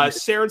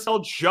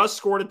 Sarenthal just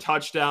scored a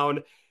touchdown.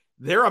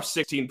 They're up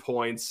 16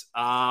 points.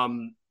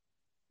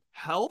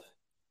 Help.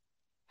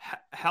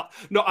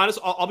 No,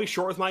 honestly, I'll be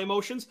short with my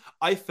emotions.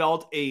 I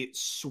felt a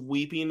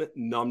sweeping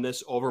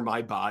numbness over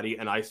my body,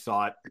 and I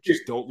thought,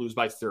 just don't lose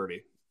by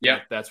 30.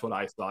 Yeah, that's what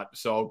I thought.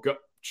 So, go,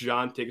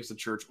 John, take us to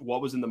church.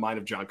 What was in the mind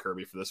of John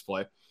Kirby for this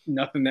play?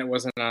 Nothing that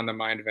wasn't on the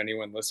mind of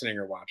anyone listening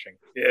or watching.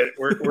 Yeah,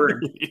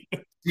 we're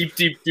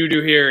deep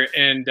doo-doo here,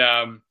 and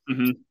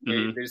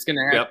they're just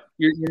gonna have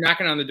you're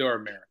knocking on the door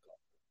of miracle.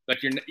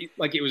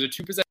 Like it was a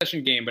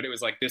 2-possession game, but it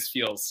was like, this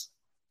feels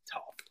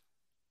tough.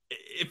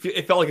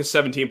 It felt like a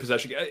 17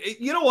 possession.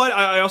 You know what?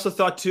 I also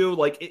thought too,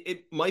 like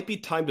it might be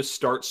time to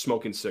start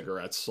smoking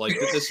cigarettes. Like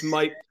this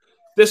might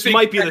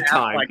be the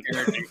time.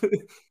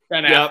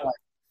 Yep.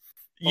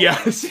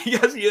 Yes,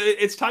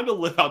 it's time to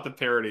live out the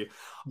parody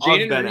of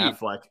Ben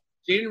Affleck.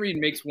 Jayden Reed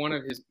makes one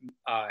of his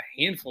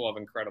handful of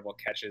incredible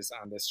catches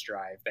on this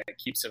drive that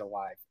keeps it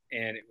alive,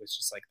 and it was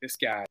just like, this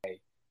guy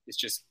is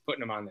just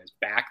putting him on his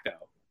back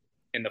though.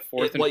 In the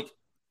fourth,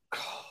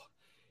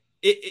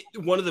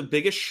 one of the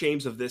biggest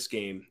shames of this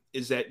game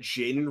is that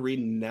Jayden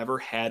Reed never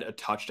had a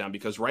touchdown,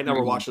 because right now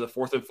we're watching the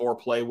 4th and 4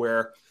 play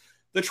where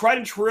the tried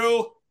and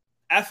true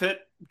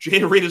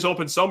Jayden Reed is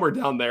open somewhere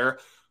down there.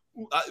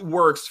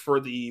 Works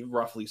for the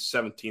roughly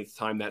 17th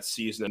time that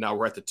season, and now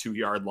we're at the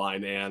 2-yard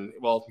line, and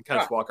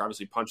Kenneth Walker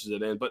obviously punches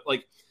it in, but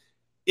like,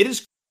 it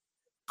is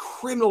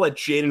criminal that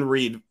Jayden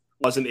Reed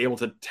wasn't able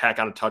to tack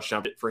on a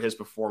touchdown for his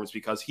performance,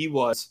 because he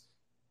was.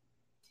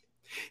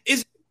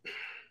 Is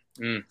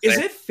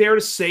it fair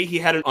to say he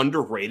had an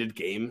underrated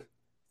game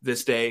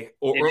this day,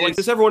 or like,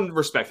 does everyone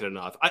respect it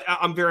enough?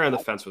 I'm very on the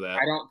fence with that.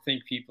 I don't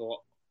think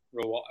people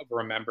will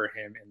remember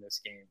him in this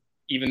game,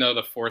 even though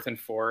the 4th and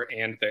 4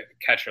 and the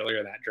catch earlier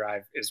in that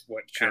drive is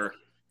what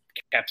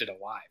kept it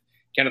alive.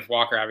 Kenneth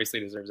Walker obviously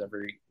deserves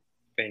everything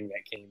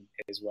that came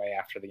his way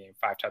after the game.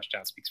 5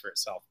 touchdowns speaks for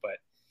itself. But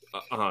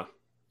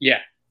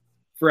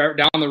for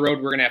down the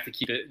road, we're going to have to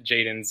keep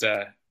Jayden's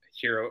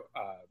hero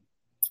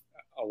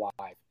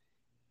alive.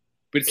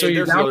 But so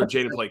there's another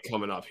Jayden play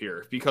coming up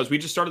here, because we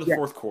just started the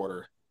 4th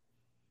quarter.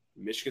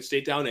 Michigan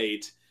State down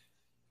 8.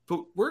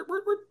 But we're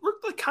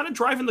like kind of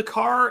driving the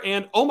car,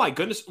 and oh my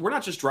goodness, we're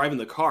not just driving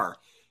the car.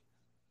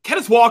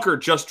 Kenneth Walker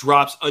just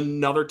drops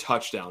another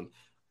touchdown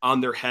on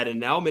their head, and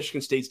now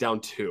Michigan State's down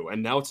 2,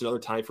 and now it's another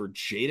time for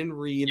Jayden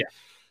Reed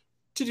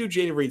to do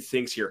Jayden Reed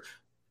things here.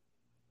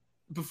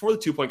 Before the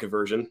 2-point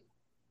conversion,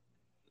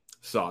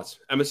 thoughts.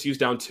 MSU's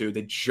down 2.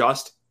 They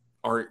just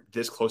aren't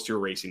this close to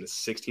erasing the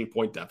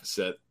 16-point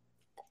deficit.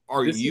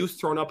 Are you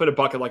thrown up in a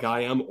bucket like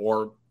I am,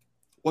 or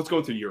what's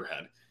going through your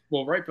head?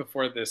 Well, right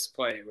before this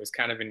play, it was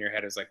kind of in your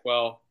head. It was like,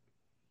 well,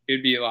 it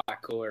would be a lot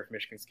cooler if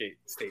Michigan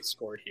State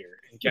scored here.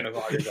 And Kenneth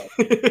Walker's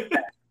like,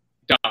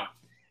 done.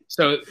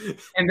 So,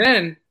 and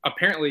then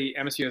apparently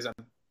MSU has a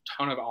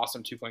ton of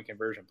awesome 2-point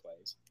conversion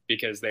plays,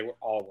 because they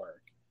all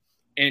work.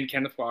 And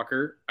Kenneth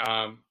Walker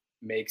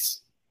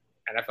makes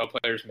NFL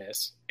players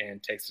miss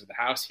and takes it to the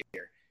house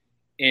here,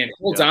 and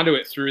holds onto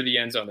it through the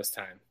end zone this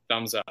time.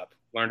 Thumbs up.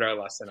 learned our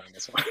lesson on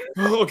this one.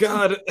 Oh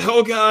God!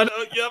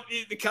 Yep,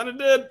 it kind of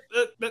did.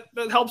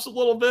 That helps a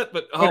little bit,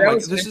 but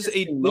this is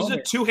a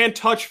two-hand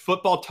touch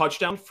football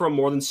touchdown from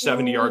more than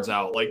 70 yards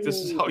out. Like, this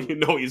is how you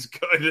know he's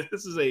good.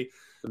 This is a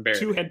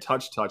two-hand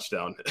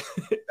touchdown.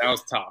 That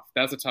was tough.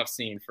 That was a tough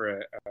scene for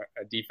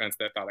a defense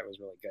that thought it was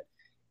really good.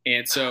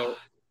 And so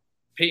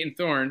Peyton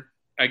Thorne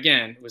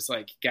again was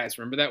like, guys,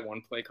 remember that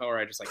one play call where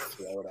I just like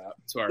throw it up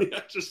to our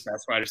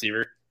best wide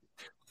receiver?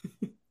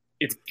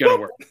 It's gonna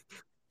work.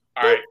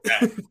 All right,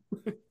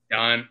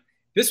 done.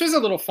 This was a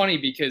little funny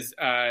because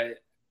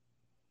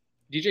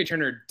DJ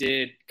Turner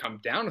did come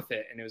down with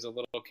it, and it was a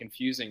little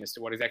confusing as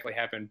to what exactly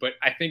happened. But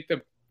I think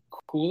the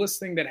coolest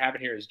thing that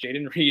happened here is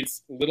Jaden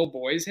Reed's little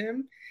boys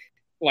him,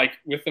 like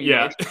with the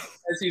motion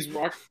as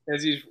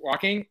he's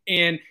walking,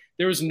 and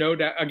there was no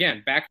doubt.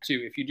 Again, back to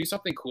if you do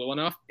something cool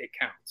enough, it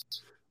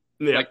counts.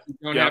 Yeah. Like you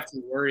don't have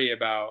to worry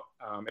about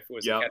if it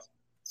was a catch.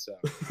 So.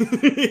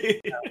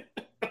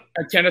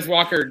 Kenneth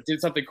Walker did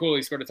something cool.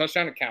 He scored a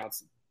touchdown. It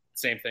counts.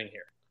 Same thing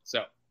here.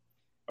 So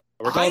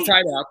we're all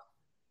tied up,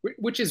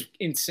 which is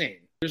insane.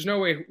 There's no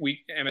way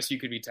MSU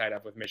could be tied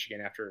up with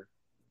Michigan after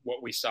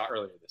what we saw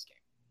earlier this game.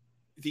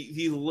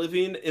 The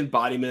living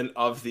embodiment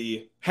of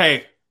the,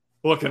 hey,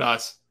 look at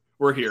us.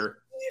 We're here.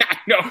 I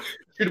know.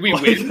 Should we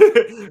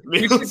win?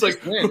 We should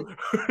like, win.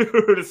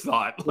 Who would have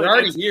thought? We're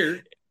already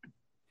here.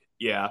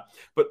 Yeah.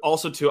 But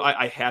also, too,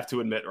 I have to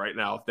admit right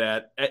now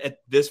that at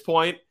this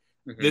point,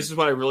 this is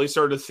when I really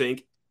started to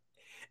think,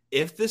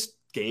 if this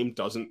game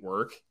doesn't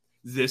work,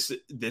 this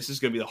is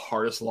going to be the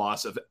hardest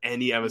loss of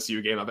any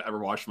MSU game I've ever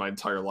watched in my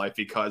entire life.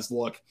 Because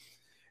look,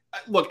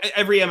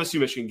 every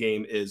MSU Michigan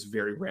game is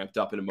very ramped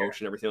up in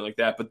emotion, everything like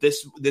that. But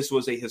this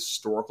was a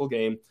historical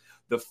game.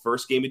 The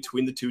first game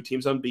between the two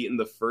teams unbeaten,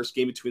 the first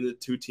game between the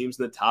two teams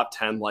in the top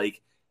 10. Like,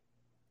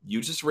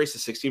 you just erased a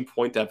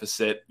 16-point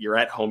deficit. You're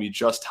at home. You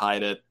just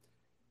tied it.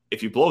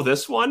 If you blow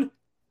this one,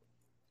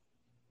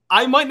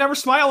 I might never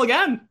smile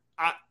again.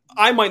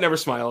 I might never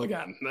smile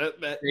again.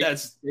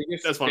 That's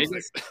fun.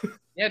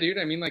 Yeah, dude.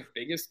 I mean, like,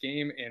 biggest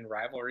game in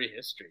rivalry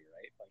history,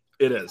 right? Like,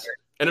 it is,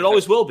 and it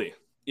always will be.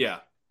 Yeah.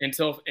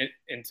 Until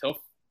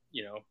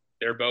you know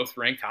they're both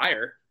ranked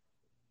higher.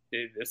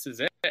 This is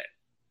it.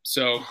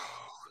 So,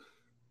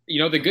 you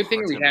know, the good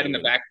thing we had in the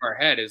back of our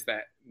head is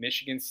that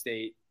Michigan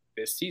State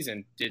this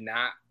season did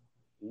not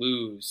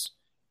lose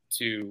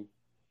to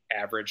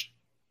average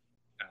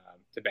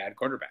to bad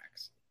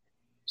quarterbacks.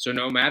 So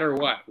no matter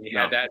what, we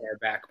had that in our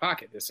back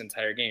pocket this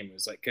entire game. It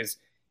was like, because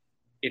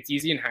it's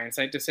easy in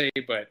hindsight to say,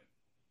 but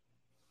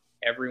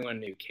everyone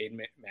knew Cade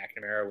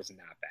McNamara was not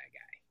that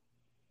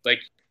guy. Like,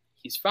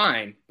 he's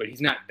fine, but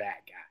he's not that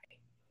guy.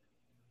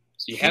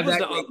 So you have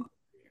that.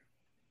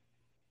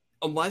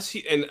 Unless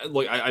he, and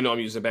look, I know I'm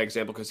using a bad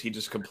example because he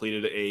just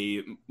completed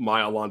a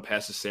mile-long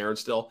pass to Saren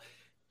still.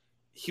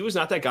 He was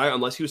not that guy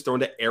unless he was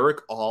thrown to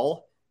Eric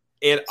All.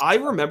 And I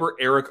remember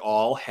Eric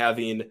All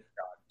having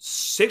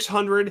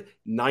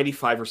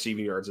 695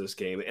 receiving yards this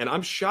game. And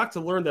I'm shocked to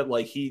learn that,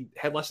 like, he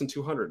had less than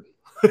 200.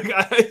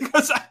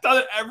 Because I thought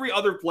that every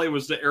other play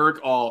was to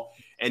Eric All,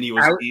 and he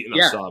was eating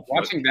us up.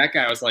 Watching that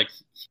guy, I was like,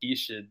 he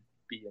should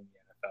be in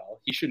the NFL.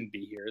 He shouldn't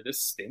be here. This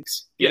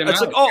stinks. It's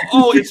like,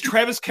 oh, it's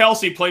Travis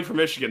Kelce playing for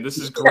Michigan. This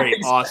is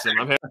great.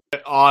 Awesome.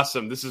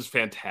 Awesome. This is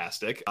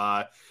fantastic.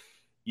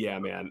 Yeah,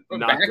 man.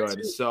 Not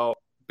good. So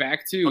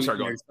back to it's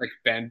like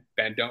Ben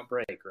don't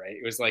break, right?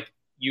 It was like,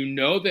 you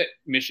know that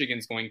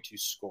Michigan's going to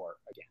score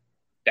again.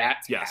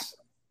 That's happening.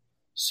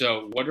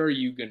 So what are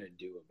you going to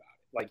do about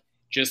it? Like,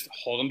 just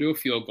hold them to a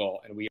field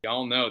goal, and we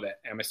all know that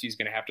MSU is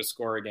going to have to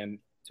score again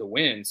to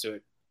win. So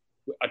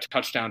a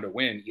touchdown to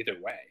win either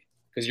way,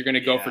 because you're going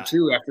to go for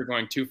two after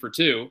going 2 for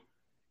 2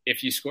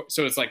 if you score.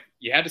 So it's like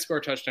you had to score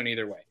a touchdown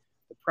either way.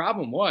 The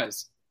problem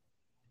was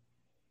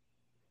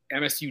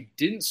MSU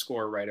didn't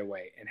score right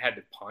away and had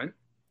to punt,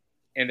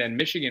 and then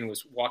Michigan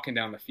was walking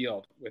down the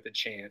field with a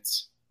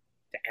chance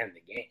to end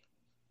the game.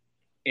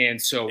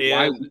 And so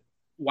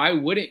why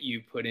wouldn't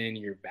you put in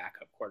your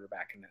backup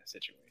quarterback in that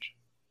situation?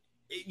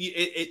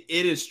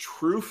 It is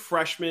true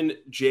freshman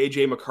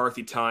J.J.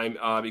 McCarthy time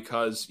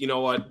because, you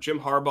know what, Jim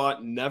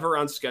Harbaugh, never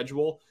on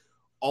schedule,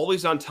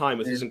 always on time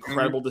with his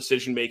incredible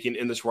decision-making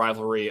in this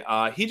rivalry.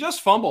 He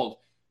just fumbled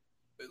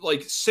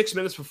like 6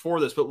 minutes before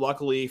this, but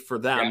luckily for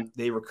them,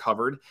 they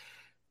recovered.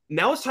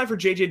 Now it's time for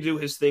J.J. to do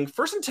his thing.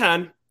 1st and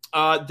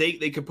 10,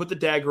 they could put the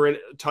dagger in.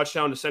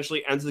 Touchdown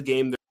essentially ends the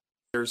game.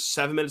 There's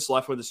 7 minutes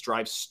left when this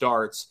drive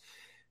starts.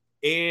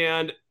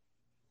 And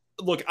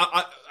look,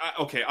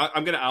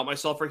 I'm going to out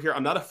myself right here.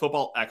 I'm not a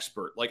football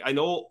expert. Like, I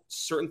know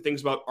certain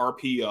things about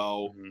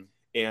RPO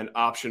and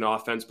option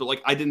offense, but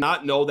like, I did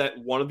not know that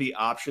one of the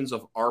options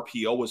of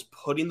RPO was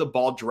putting the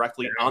ball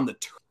directly on the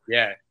turf.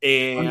 Yeah.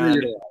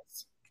 And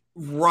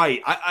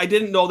right. I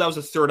didn't know that was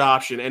a third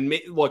option. And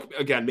look,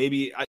 again,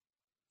 maybe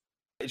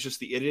it's just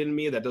the idiot in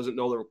me that doesn't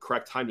know the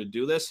correct time to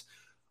do this.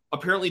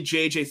 Apparently,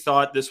 JJ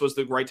thought this was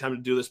the right time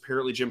to do this.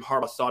 Apparently, Jim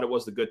Harbaugh thought it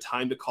was the good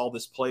time to call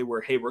this play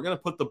where, hey, we're going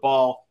to put the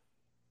ball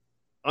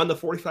on the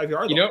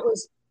 45-yard line. You know what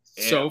was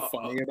so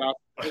funny about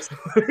this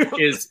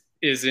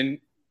is in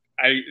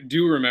I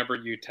do remember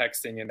you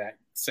texting in that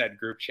said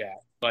group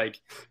chat,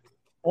 like,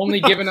 only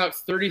giving up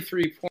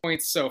 33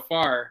 points so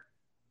far.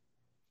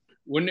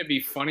 Wouldn't it be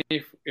funny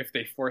if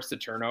they forced a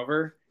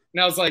turnover?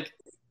 And I was like,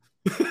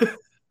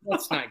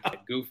 let's not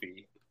get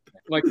goofy.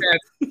 Like that.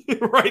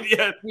 Right,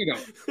 yeah. We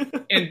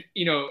don't. And,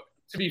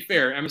 to be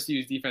fair,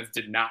 MSU's defense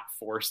did not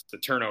force the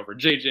turnover.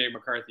 JJ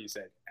McCarthy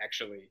said,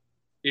 actually,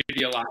 it'd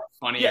be a lot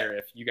funnier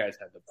if you guys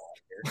had the ball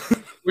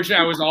here, which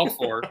I was all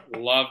for.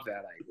 Love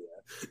that idea.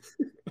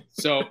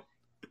 So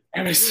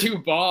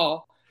MSU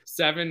ball,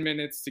 7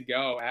 minutes to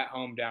go at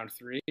home, down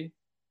 3.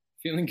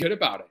 Feeling good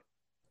about it,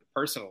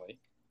 personally.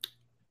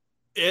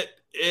 It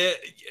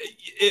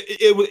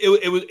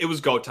was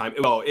go time.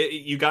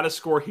 You got to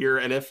score here,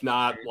 and if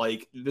not,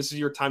 like, this is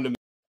your time to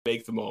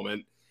make the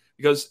moment,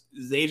 because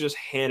they just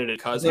handed it.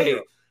 Because hey,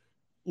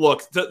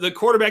 look, the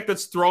quarterback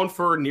that's thrown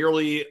for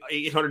nearly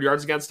 800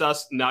 yards against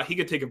us, now he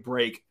could take a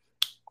break.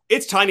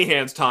 It's tiny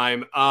hands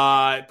time.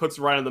 Puts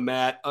it right on the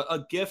mat.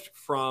 A gift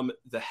from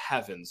the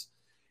heavens,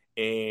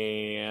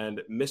 and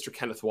Mr.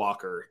 Kenneth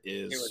Walker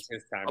is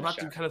about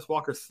to do Kenneth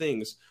Walker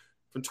things.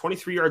 From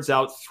 23 yards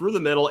out, through the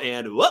middle,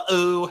 and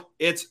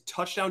it's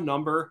touchdown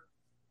number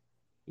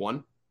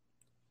 1,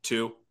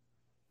 2,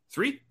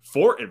 3,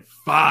 4, and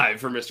 5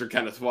 for Mr.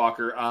 Kenneth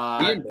Walker.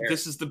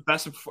 This is the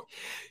best.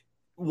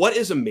 What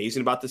is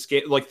amazing about this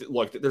game? Like,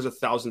 look, there's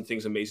 1,000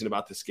 things amazing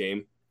about this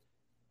game.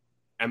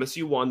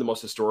 MSU won the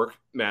most historic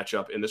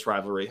matchup in this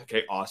rivalry.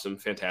 Okay, awesome,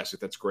 fantastic,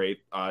 that's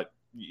great.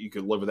 You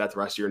could live with that the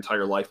rest of your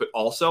entire life, but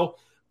also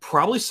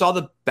probably saw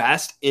the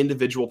best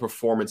individual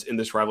performance in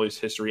this rivalry's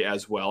history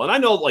as well. And I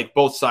know, like,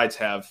 both sides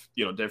have,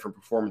 different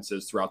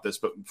performances throughout this,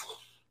 but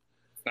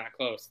it's not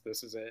close.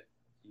 This is it.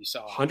 You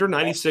saw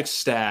 196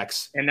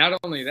 stacks. And not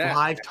only that,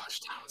 5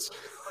 touchdowns.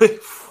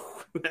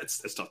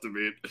 That's tough to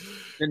beat.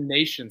 The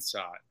nation saw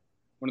it.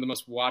 One of the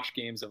most watched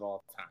games of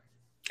all time.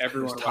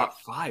 Everyone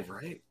top 5,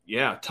 right?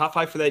 Yeah, top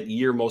 5 for that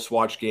year, most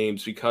watched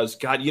games, because,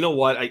 God, you know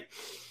what?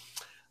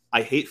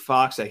 I hate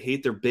Fox. I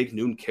hate their big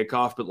noon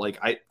kickoff, but, like,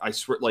 I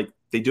swear, like,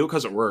 they do it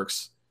because it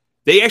works.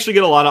 They actually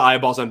get a lot of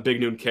eyeballs on big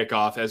noon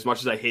kickoff, as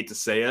much as I hate to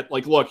say it.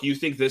 Like, look, you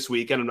think this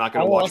weekend I'm not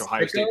going to watch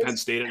Ohio State, Penn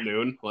State at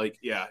noon? Like,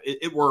 yeah,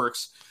 it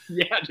works.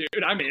 Yeah,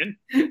 dude, I'm in.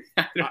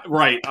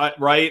 Right.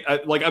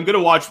 Like, I'm going to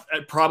watch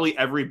probably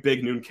every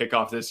big noon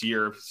kickoff this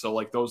year. So,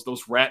 like, those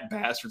rat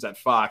bastards at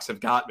Fox have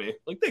got me.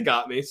 Like, they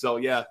got me. So,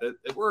 yeah,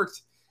 it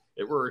worked.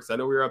 It works. I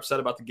know we were upset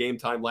about the game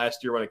time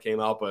last year when it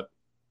came out, but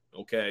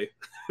okay.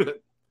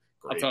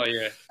 I'll tell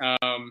you,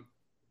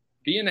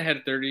 being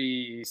ahead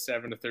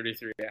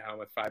 37-33 at home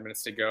with 5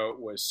 minutes to go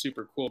was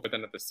super cool. But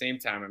then at the same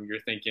time,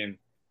 you're thinking,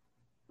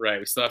 right,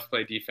 we still have to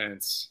play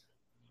defense.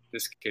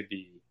 This could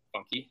be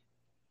funky.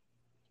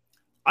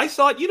 I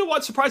thought, you know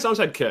what? Surprise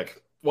onside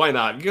kick. Why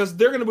not? Because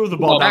they're going to move the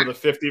ball down to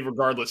 50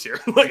 regardless here.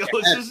 Like,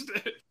 let's just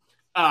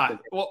why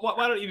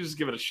don't you just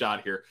give it a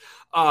shot here?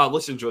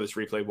 Let's enjoy this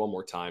replay one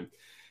more time.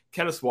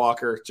 Kenneth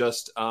Walker,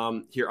 just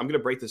here, I'm going to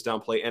break this down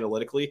play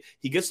analytically.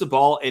 He gets the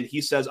ball, and he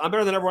says, I'm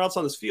better than everyone else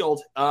on this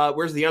field.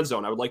 Where's the end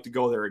zone? I would like to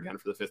go there again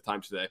for the 5th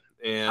time today.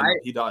 And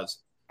he does.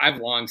 I've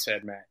long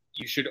said, Matt,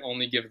 you should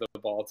only give the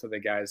ball to the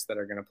guys that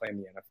are going to play in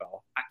the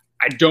NFL.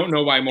 I don't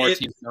know why more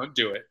teams don't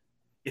do it.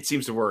 It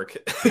seems to work.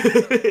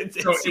 it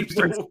seems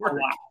to work. You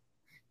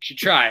should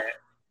try it.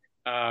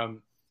 So,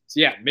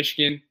 yeah,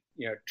 Michigan,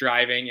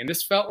 driving. And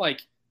this felt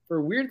like,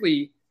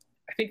 weirdly,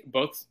 I think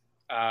both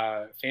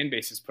fan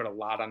bases put a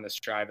lot on this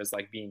drive as,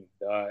 like, being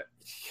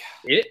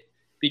it.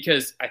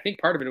 Because I think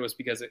part of it was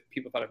because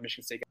people thought if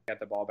Michigan State got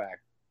the ball back,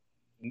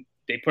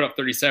 they put up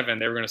 37,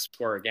 they were going to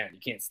score again. You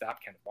can't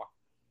stop Kenneth Walker.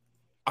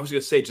 I was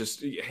going to say,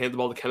 just hand the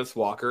ball to Kenneth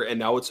Walker, and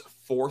now it's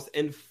 4th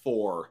and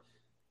 4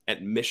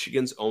 at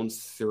Michigan's own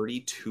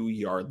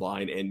 32-yard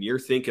line. And you're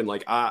thinking,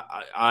 like,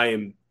 I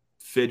am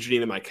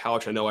fidgeting in my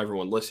couch. I know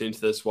everyone listening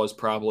to this was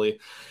probably.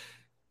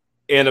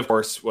 And, of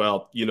course,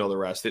 well, you know the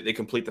rest. They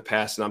complete the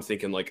pass, and I'm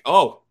thinking, like,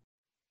 oh,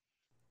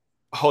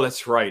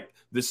 that's right.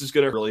 This is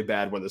going to be really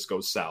bad when this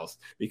goes south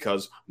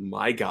because,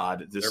 my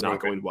God, this is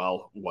not going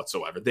well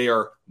whatsoever. They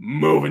are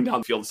moving down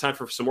the field. It's time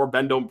for some more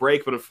bend, don't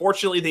break, but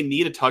unfortunately, they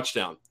need a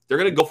touchdown. They're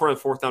going to go for it on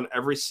 4th down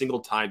every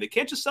single time. They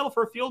can't just settle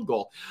for a field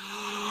goal.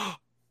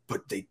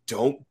 But they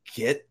don't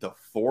get the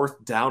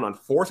 4th down on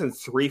 4th and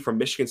 3 from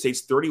Michigan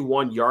State's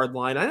 31-yard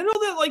line. I don't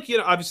know that, like,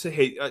 obviously,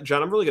 hey,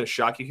 John, I'm really going to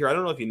shock you here. I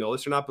don't know if you know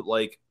this or not, but,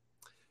 like,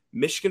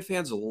 Michigan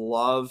fans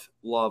love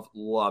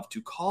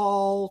to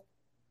call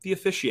the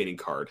officiating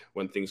card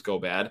when things go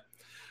bad.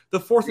 The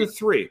 4th and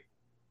 3.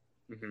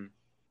 Mm-hmm.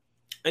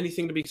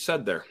 Anything to be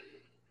said there?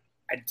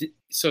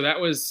 So that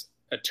was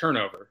a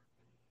turnover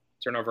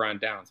on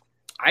downs.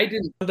 I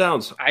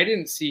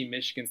didn't see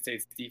Michigan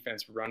State's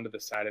defense run to the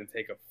side and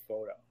take a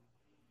photo.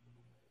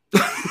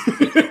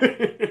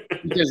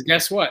 Because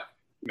guess what,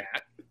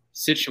 Matt?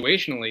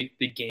 Situationally,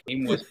 the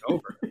game was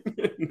over.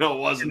 No, it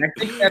wasn't. And I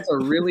think that's a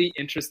really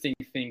interesting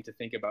thing to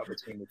think about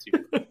between the two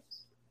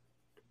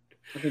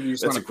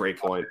teams. That's a great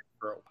point.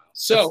 For a while.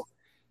 So,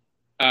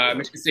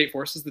 Michigan State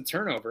forces the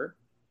turnover,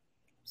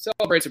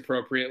 celebrates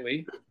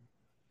appropriately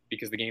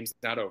because the game's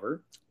not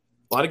over.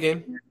 A lot of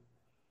game.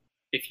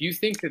 if you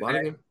think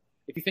that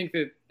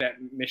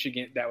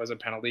Michigan, that was a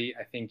penalty,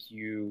 I think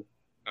you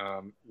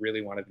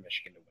really wanted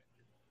Michigan to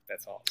win.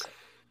 That's all.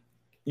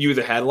 You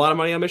either had a lot of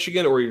money on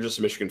Michigan or you're just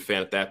a Michigan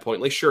fan at that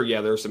point. Like, sure, yeah,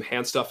 there's some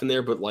hand stuff in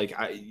there, but like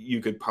you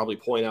could probably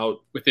point out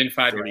within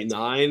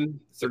 39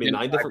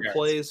 different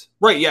plays.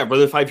 Right, yeah,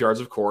 within 5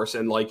 yards, of course.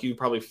 And like you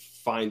probably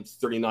find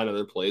 39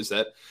 other plays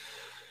that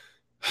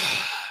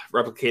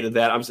replicated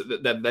that.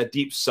 That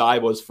deep sigh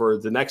was for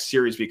the next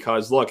series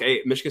because, look,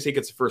 hey, Michigan State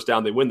gets the first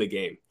down, they win the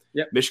game.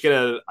 Yep. Michigan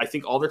had, I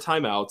think, all their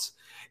timeouts,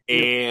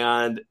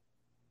 and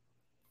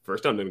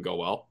first down didn't go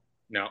well.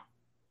 No.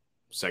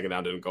 Second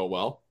down didn't go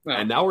well. No.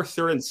 And now we're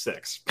 3rd and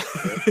 6.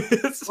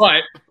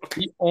 But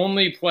the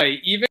only play,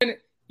 even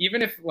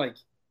if, like,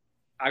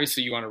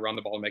 obviously you want to run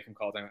the ball and make him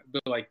call time,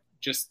 but, like,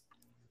 just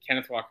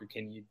Kenneth Walker,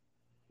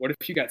 what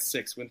if you got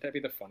 6? Wouldn't that be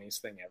the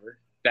funniest thing ever?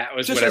 That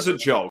was just as a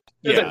joke.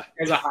 Yeah.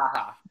 As a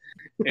ha-ha.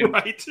 And,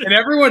 right. And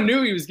everyone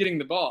knew he was getting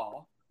the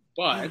ball,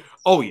 but.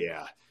 Oh,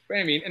 yeah. But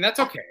I mean, and that's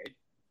okay.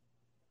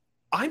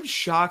 I'm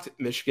shocked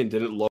Michigan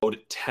didn't load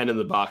 10 in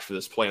the box for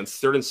this play on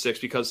 3rd and 6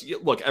 because,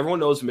 look, everyone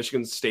knows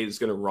Michigan State is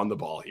going to run the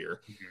ball here.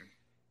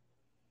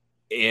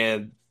 Mm-hmm.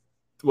 And,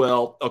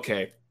 well,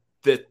 okay,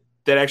 that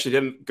actually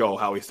didn't go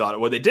how we thought it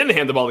would. They didn't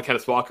hand the ball to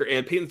Kenneth Walker,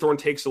 and Peyton Thorne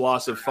takes a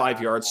loss of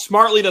 5 yards.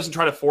 Smartly doesn't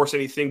try to force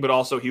anything, but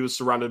also he was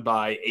surrounded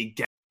by a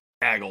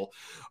gaggle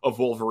of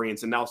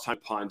Wolverines, and now it's time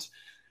to punt.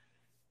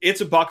 It's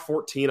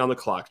 $1:14 on the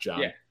clock,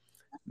 John. Yeah.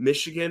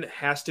 Michigan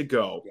has to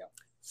go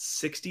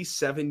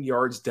 67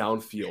 yards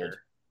downfield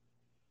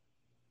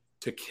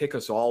to kick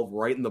us all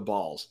right in the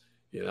balls,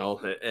 and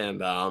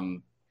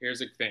here's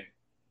the thing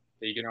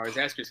that you can always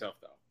ask yourself,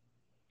 though.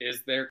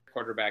 Is their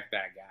quarterback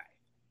that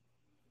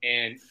guy?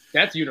 And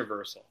that's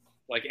universal.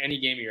 Like any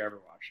game you're ever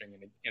watching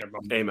in a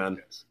moment Amen.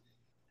 Like this.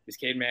 Is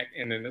Cade Mack,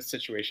 and in this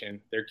situation,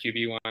 their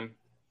QB1,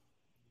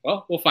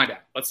 well, we'll find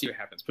out. Let's see what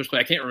happens. Push play.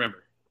 I can't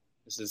remember.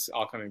 This is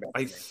all coming back.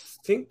 I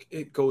think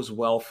it goes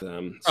well for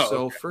them.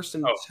 So okay. 1st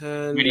and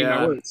 10.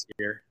 Yeah.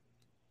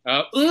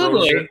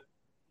 Here.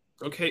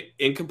 Okay,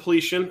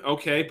 incompletion.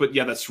 Okay, but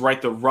yeah, that's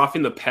right. The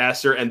roughing the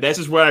passer, and this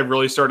is where I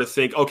really started to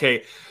think.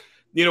 Okay,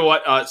 you know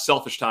what?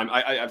 Selfish time.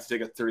 I have to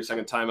take a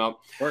 30-second timeout.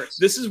 Of course.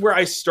 This is where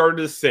I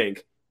started to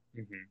think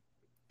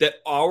that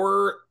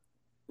our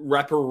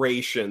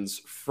reparations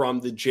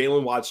from the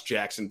Jalen Watts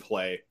Jackson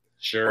play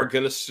are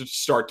going to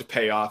start to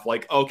pay off.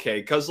 Like,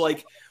 okay, because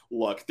like.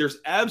 Look, there's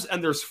ebbs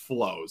and there's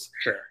flows.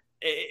 Sure.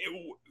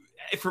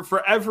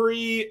 For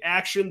every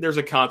action, there's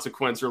a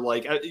consequence, or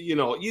like you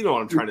know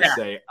what I'm trying to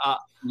say.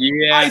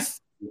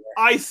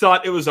 I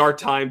thought it was our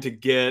time to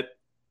get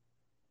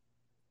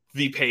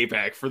the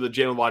payback for the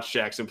Jalen Watts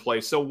Jackson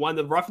play. So when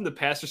the roughing the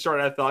passer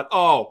started, I thought,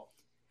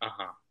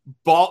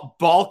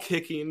 ball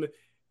kicking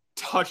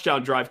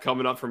touchdown drive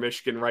coming up for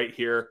Michigan right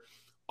here.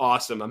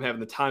 Awesome. I'm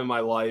having the time of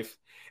my life.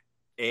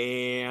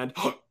 And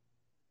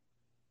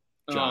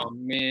John. Oh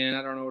man,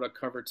 I don't know what a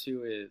cover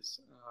 2 is.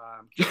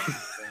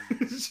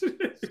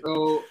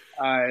 So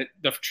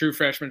the true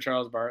freshman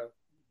Charles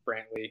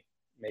Brantley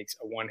makes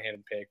a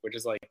one-handed pick, which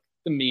is like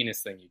the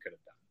meanest thing you could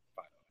have done.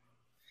 By the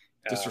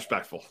way,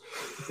 disrespectful.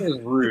 It was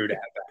rude at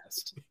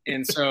best.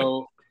 And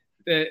so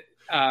the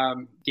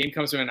game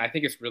comes to an end. I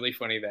think it's really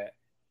funny that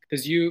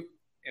because you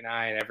and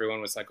I and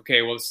everyone was like,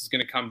 okay, well, this is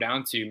going to come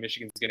down to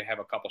Michigan's going to have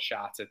a couple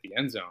shots at the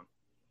end zone.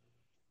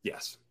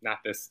 Yes, not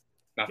this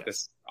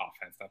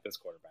offense, not this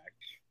quarterback.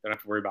 Don't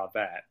have to worry about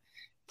that.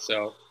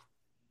 So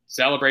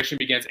celebration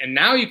begins, and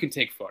now you can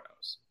take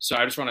photos. So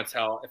I just want to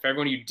tell if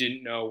everyone you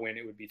didn't know when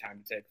it would be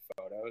time to take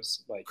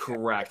photos, like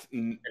correct.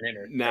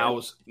 Now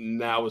is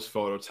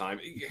photo time.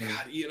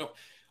 God,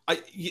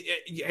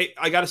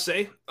 I gotta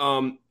say,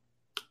 I'm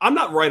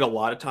not right a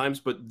lot of times,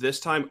 but this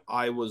time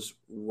I was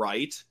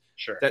right.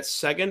 Sure. That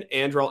second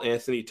Andrell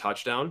Anthony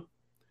touchdown,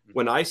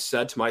 when I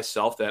said to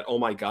myself that, oh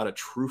my God, a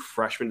true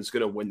freshman is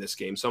going to win this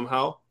game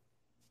somehow.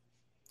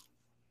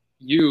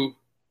 You,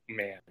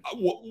 man.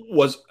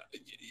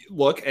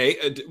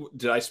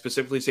 Did I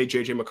specifically say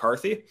J.J.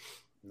 McCarthy?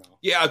 No.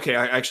 Yeah, okay,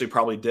 I actually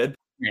probably did.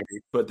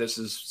 Maybe. But this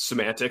is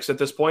semantics at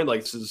this point.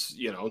 Like, this is,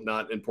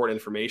 not important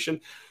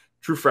information.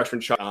 True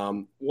freshman shot.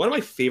 One of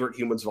my favorite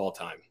humans of all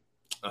time.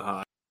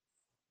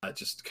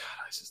 This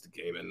is the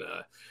game. And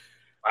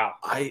wow.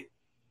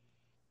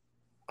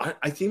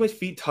 I think my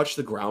feet touched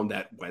the ground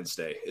that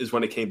Wednesday is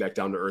when it came back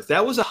down to earth.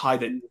 That was a high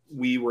that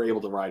we were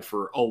able to ride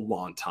for a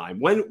long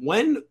time.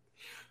 When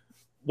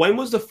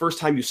was the first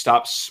time you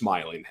stopped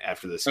smiling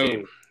after this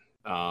game?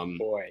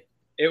 Boy,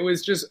 it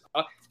was just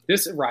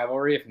this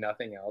rivalry, if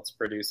nothing else,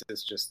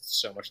 produces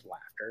just so much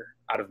laughter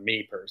out of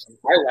me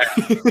personally. I laugh.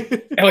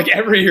 Like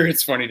every year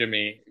it's funny to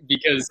me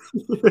because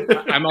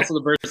I'm also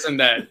the person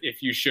that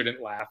if you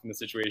shouldn't laugh in the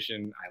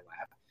situation, I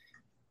laugh.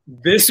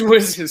 This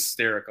was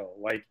hysterical.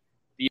 Like,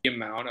 the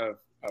amount of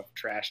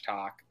trash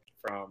talk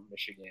from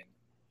Michigan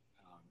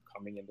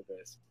coming into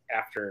this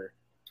after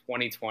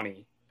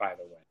 2020, by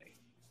the way,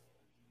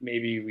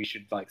 maybe we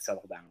should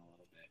settle down a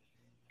little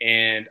bit.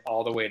 And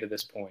all the way to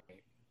this point,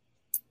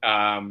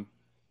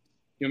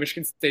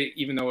 Michigan State,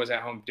 even though it was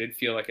at home, did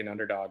feel like an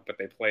underdog, but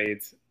they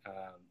played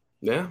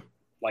Yeah.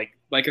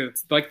 Like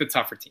the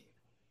tougher team,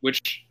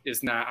 which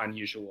is not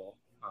unusual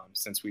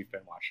since we've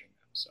been watching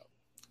them. So,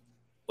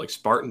 like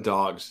Spartan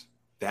Dogs.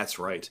 That's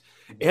right.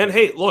 And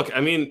hey, look,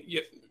 I mean,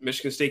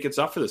 Michigan State gets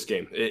up for this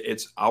game.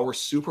 It's our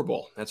Super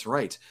Bowl. That's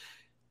right.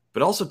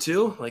 But also,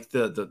 too, like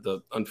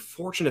the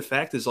unfortunate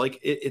fact is, like,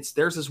 it's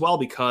theirs as well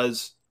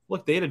because,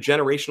 look, they had a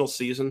generational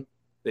season.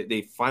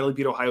 They finally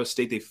beat Ohio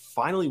State. They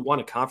finally won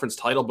a conference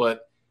title.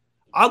 But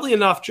oddly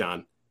enough,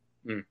 John,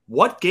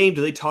 what game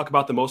do they talk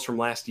about the most from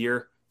last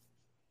year?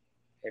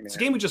 Hey, it's a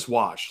game we just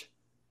watched.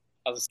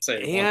 I'll just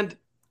say and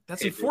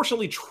that's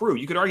unfortunately true.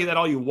 You could argue that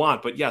all you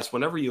want. But, yes,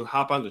 whenever you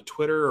hop onto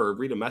Twitter or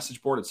read a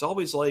message board, it's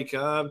always like,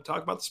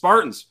 talk about the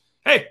Spartans.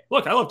 Hey,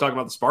 look, I love talking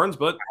about the Spartans,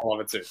 but I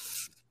love it, too.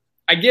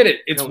 I get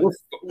it.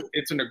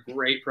 It's a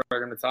great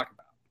program to talk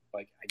about.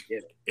 Like, I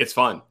get it. It's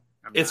fun.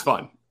 It's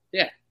fun.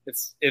 Yeah,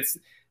 it's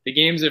the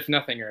games, if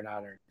nothing, are not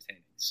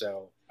entertaining.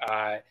 So,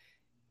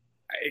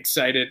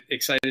 excited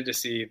to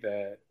see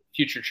the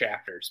future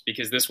chapters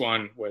because this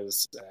one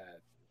was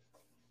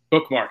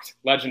bookmarked,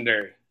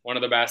 legendary, one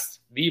of the best,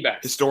 the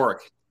best,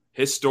 historic.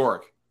 Just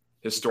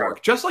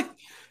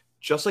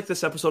like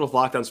this episode of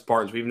Locked On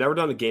Spartans, we've never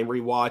done a game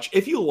rewatch.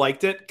 If you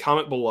liked it,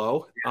 comment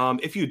below.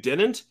 If you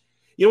didn't,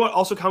 you know what?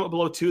 Also comment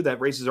below too. That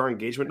raises our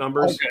engagement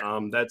numbers.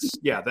 Okay.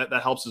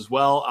 That helps as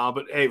well.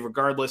 But hey,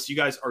 regardless, you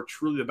guys are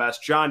truly the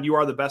best. John, you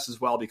are the best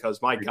as well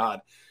because my God,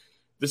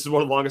 this is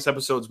one of the longest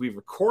episodes we've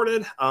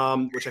recorded.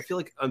 Which I feel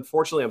like,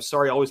 unfortunately, I'm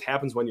sorry, always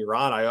happens when you're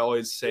on. I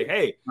always say,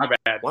 hey, my bad.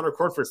 I want to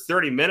record for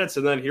 30 minutes,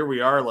 and then here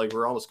we are, like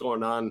we're almost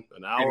going on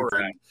an hour.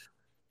 And I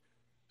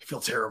feel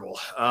terrible.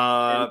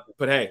 But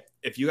hey,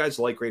 if you guys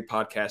like great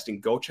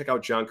podcasting, go check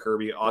out John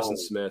Kirby, Austin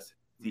Smith,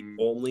 the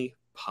only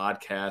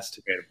podcast.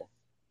 Debatable.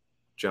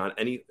 John,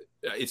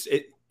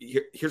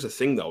 here's the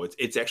thing though,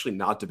 it's actually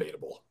not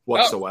debatable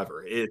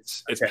whatsoever.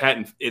 It's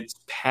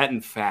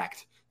patent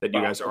fact that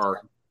you guys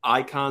are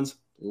icons,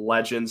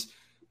 legends,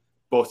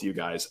 both of you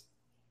guys.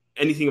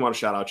 Anything you want to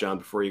shout out, John,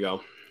 before you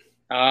go?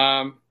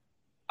 I'll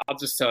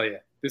just tell you,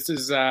 this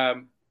is we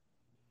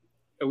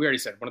already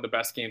said one of the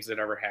best games that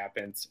ever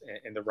happened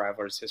in the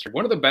rivalry's history.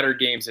 One of the better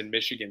games in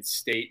Michigan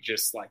State,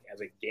 just like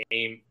as a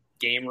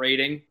game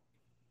rating.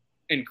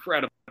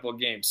 Incredible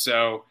game.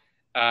 So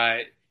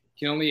you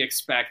can only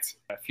expect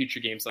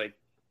future games like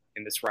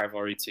in this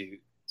rivalry to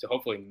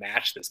hopefully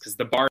match this because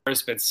the bar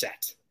has been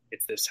set.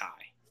 It's this high.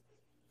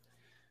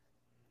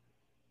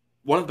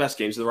 One of the best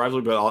games of the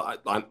rivalry,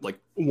 but I'm like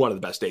one of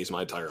the best days of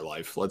my entire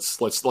life. Let's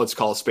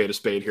call a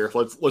spade here.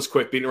 Let's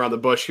quit beating around the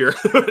bush here.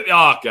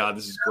 Oh God,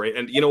 this is great.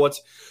 And you know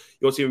what's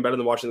even better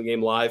than watching the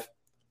game live?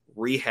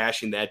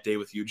 Rehashing that day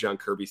with you, John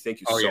Kirby.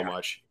 Thank you so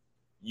much.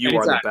 You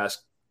Anytime. Are the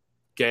best.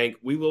 Gang,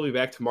 we will be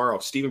back tomorrow.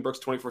 Stephen Brooks,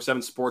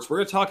 24/7 Sports. We're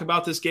going to talk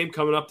about this game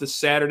coming up this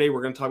Saturday.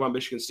 We're going to talk about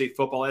Michigan State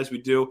football as we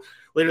do.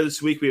 Later this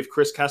week, we have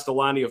Chris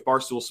Castellani of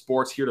Barstool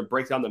Sports here to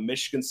break down the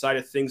Michigan side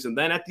of things. And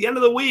then at the end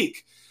of the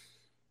week,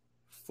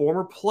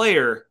 former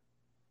player,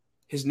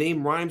 his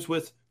name rhymes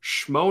with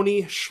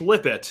Shmoni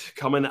Schlippett,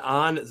 coming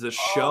on the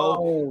show.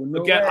 Oh,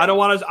 no Again, way. I don't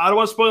want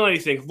to spoil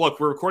anything. Look,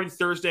 we're recording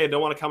Thursday. I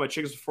don't want to count my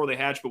chickens before they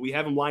hatch, but we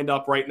have them lined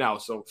up right now.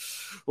 So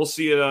we'll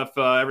see if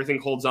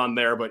everything holds on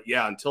there. But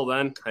yeah, until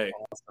then, hey,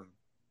 awesome.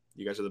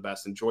 You guys are the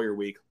best. Enjoy your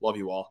week. Love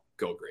you all.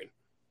 Go Green.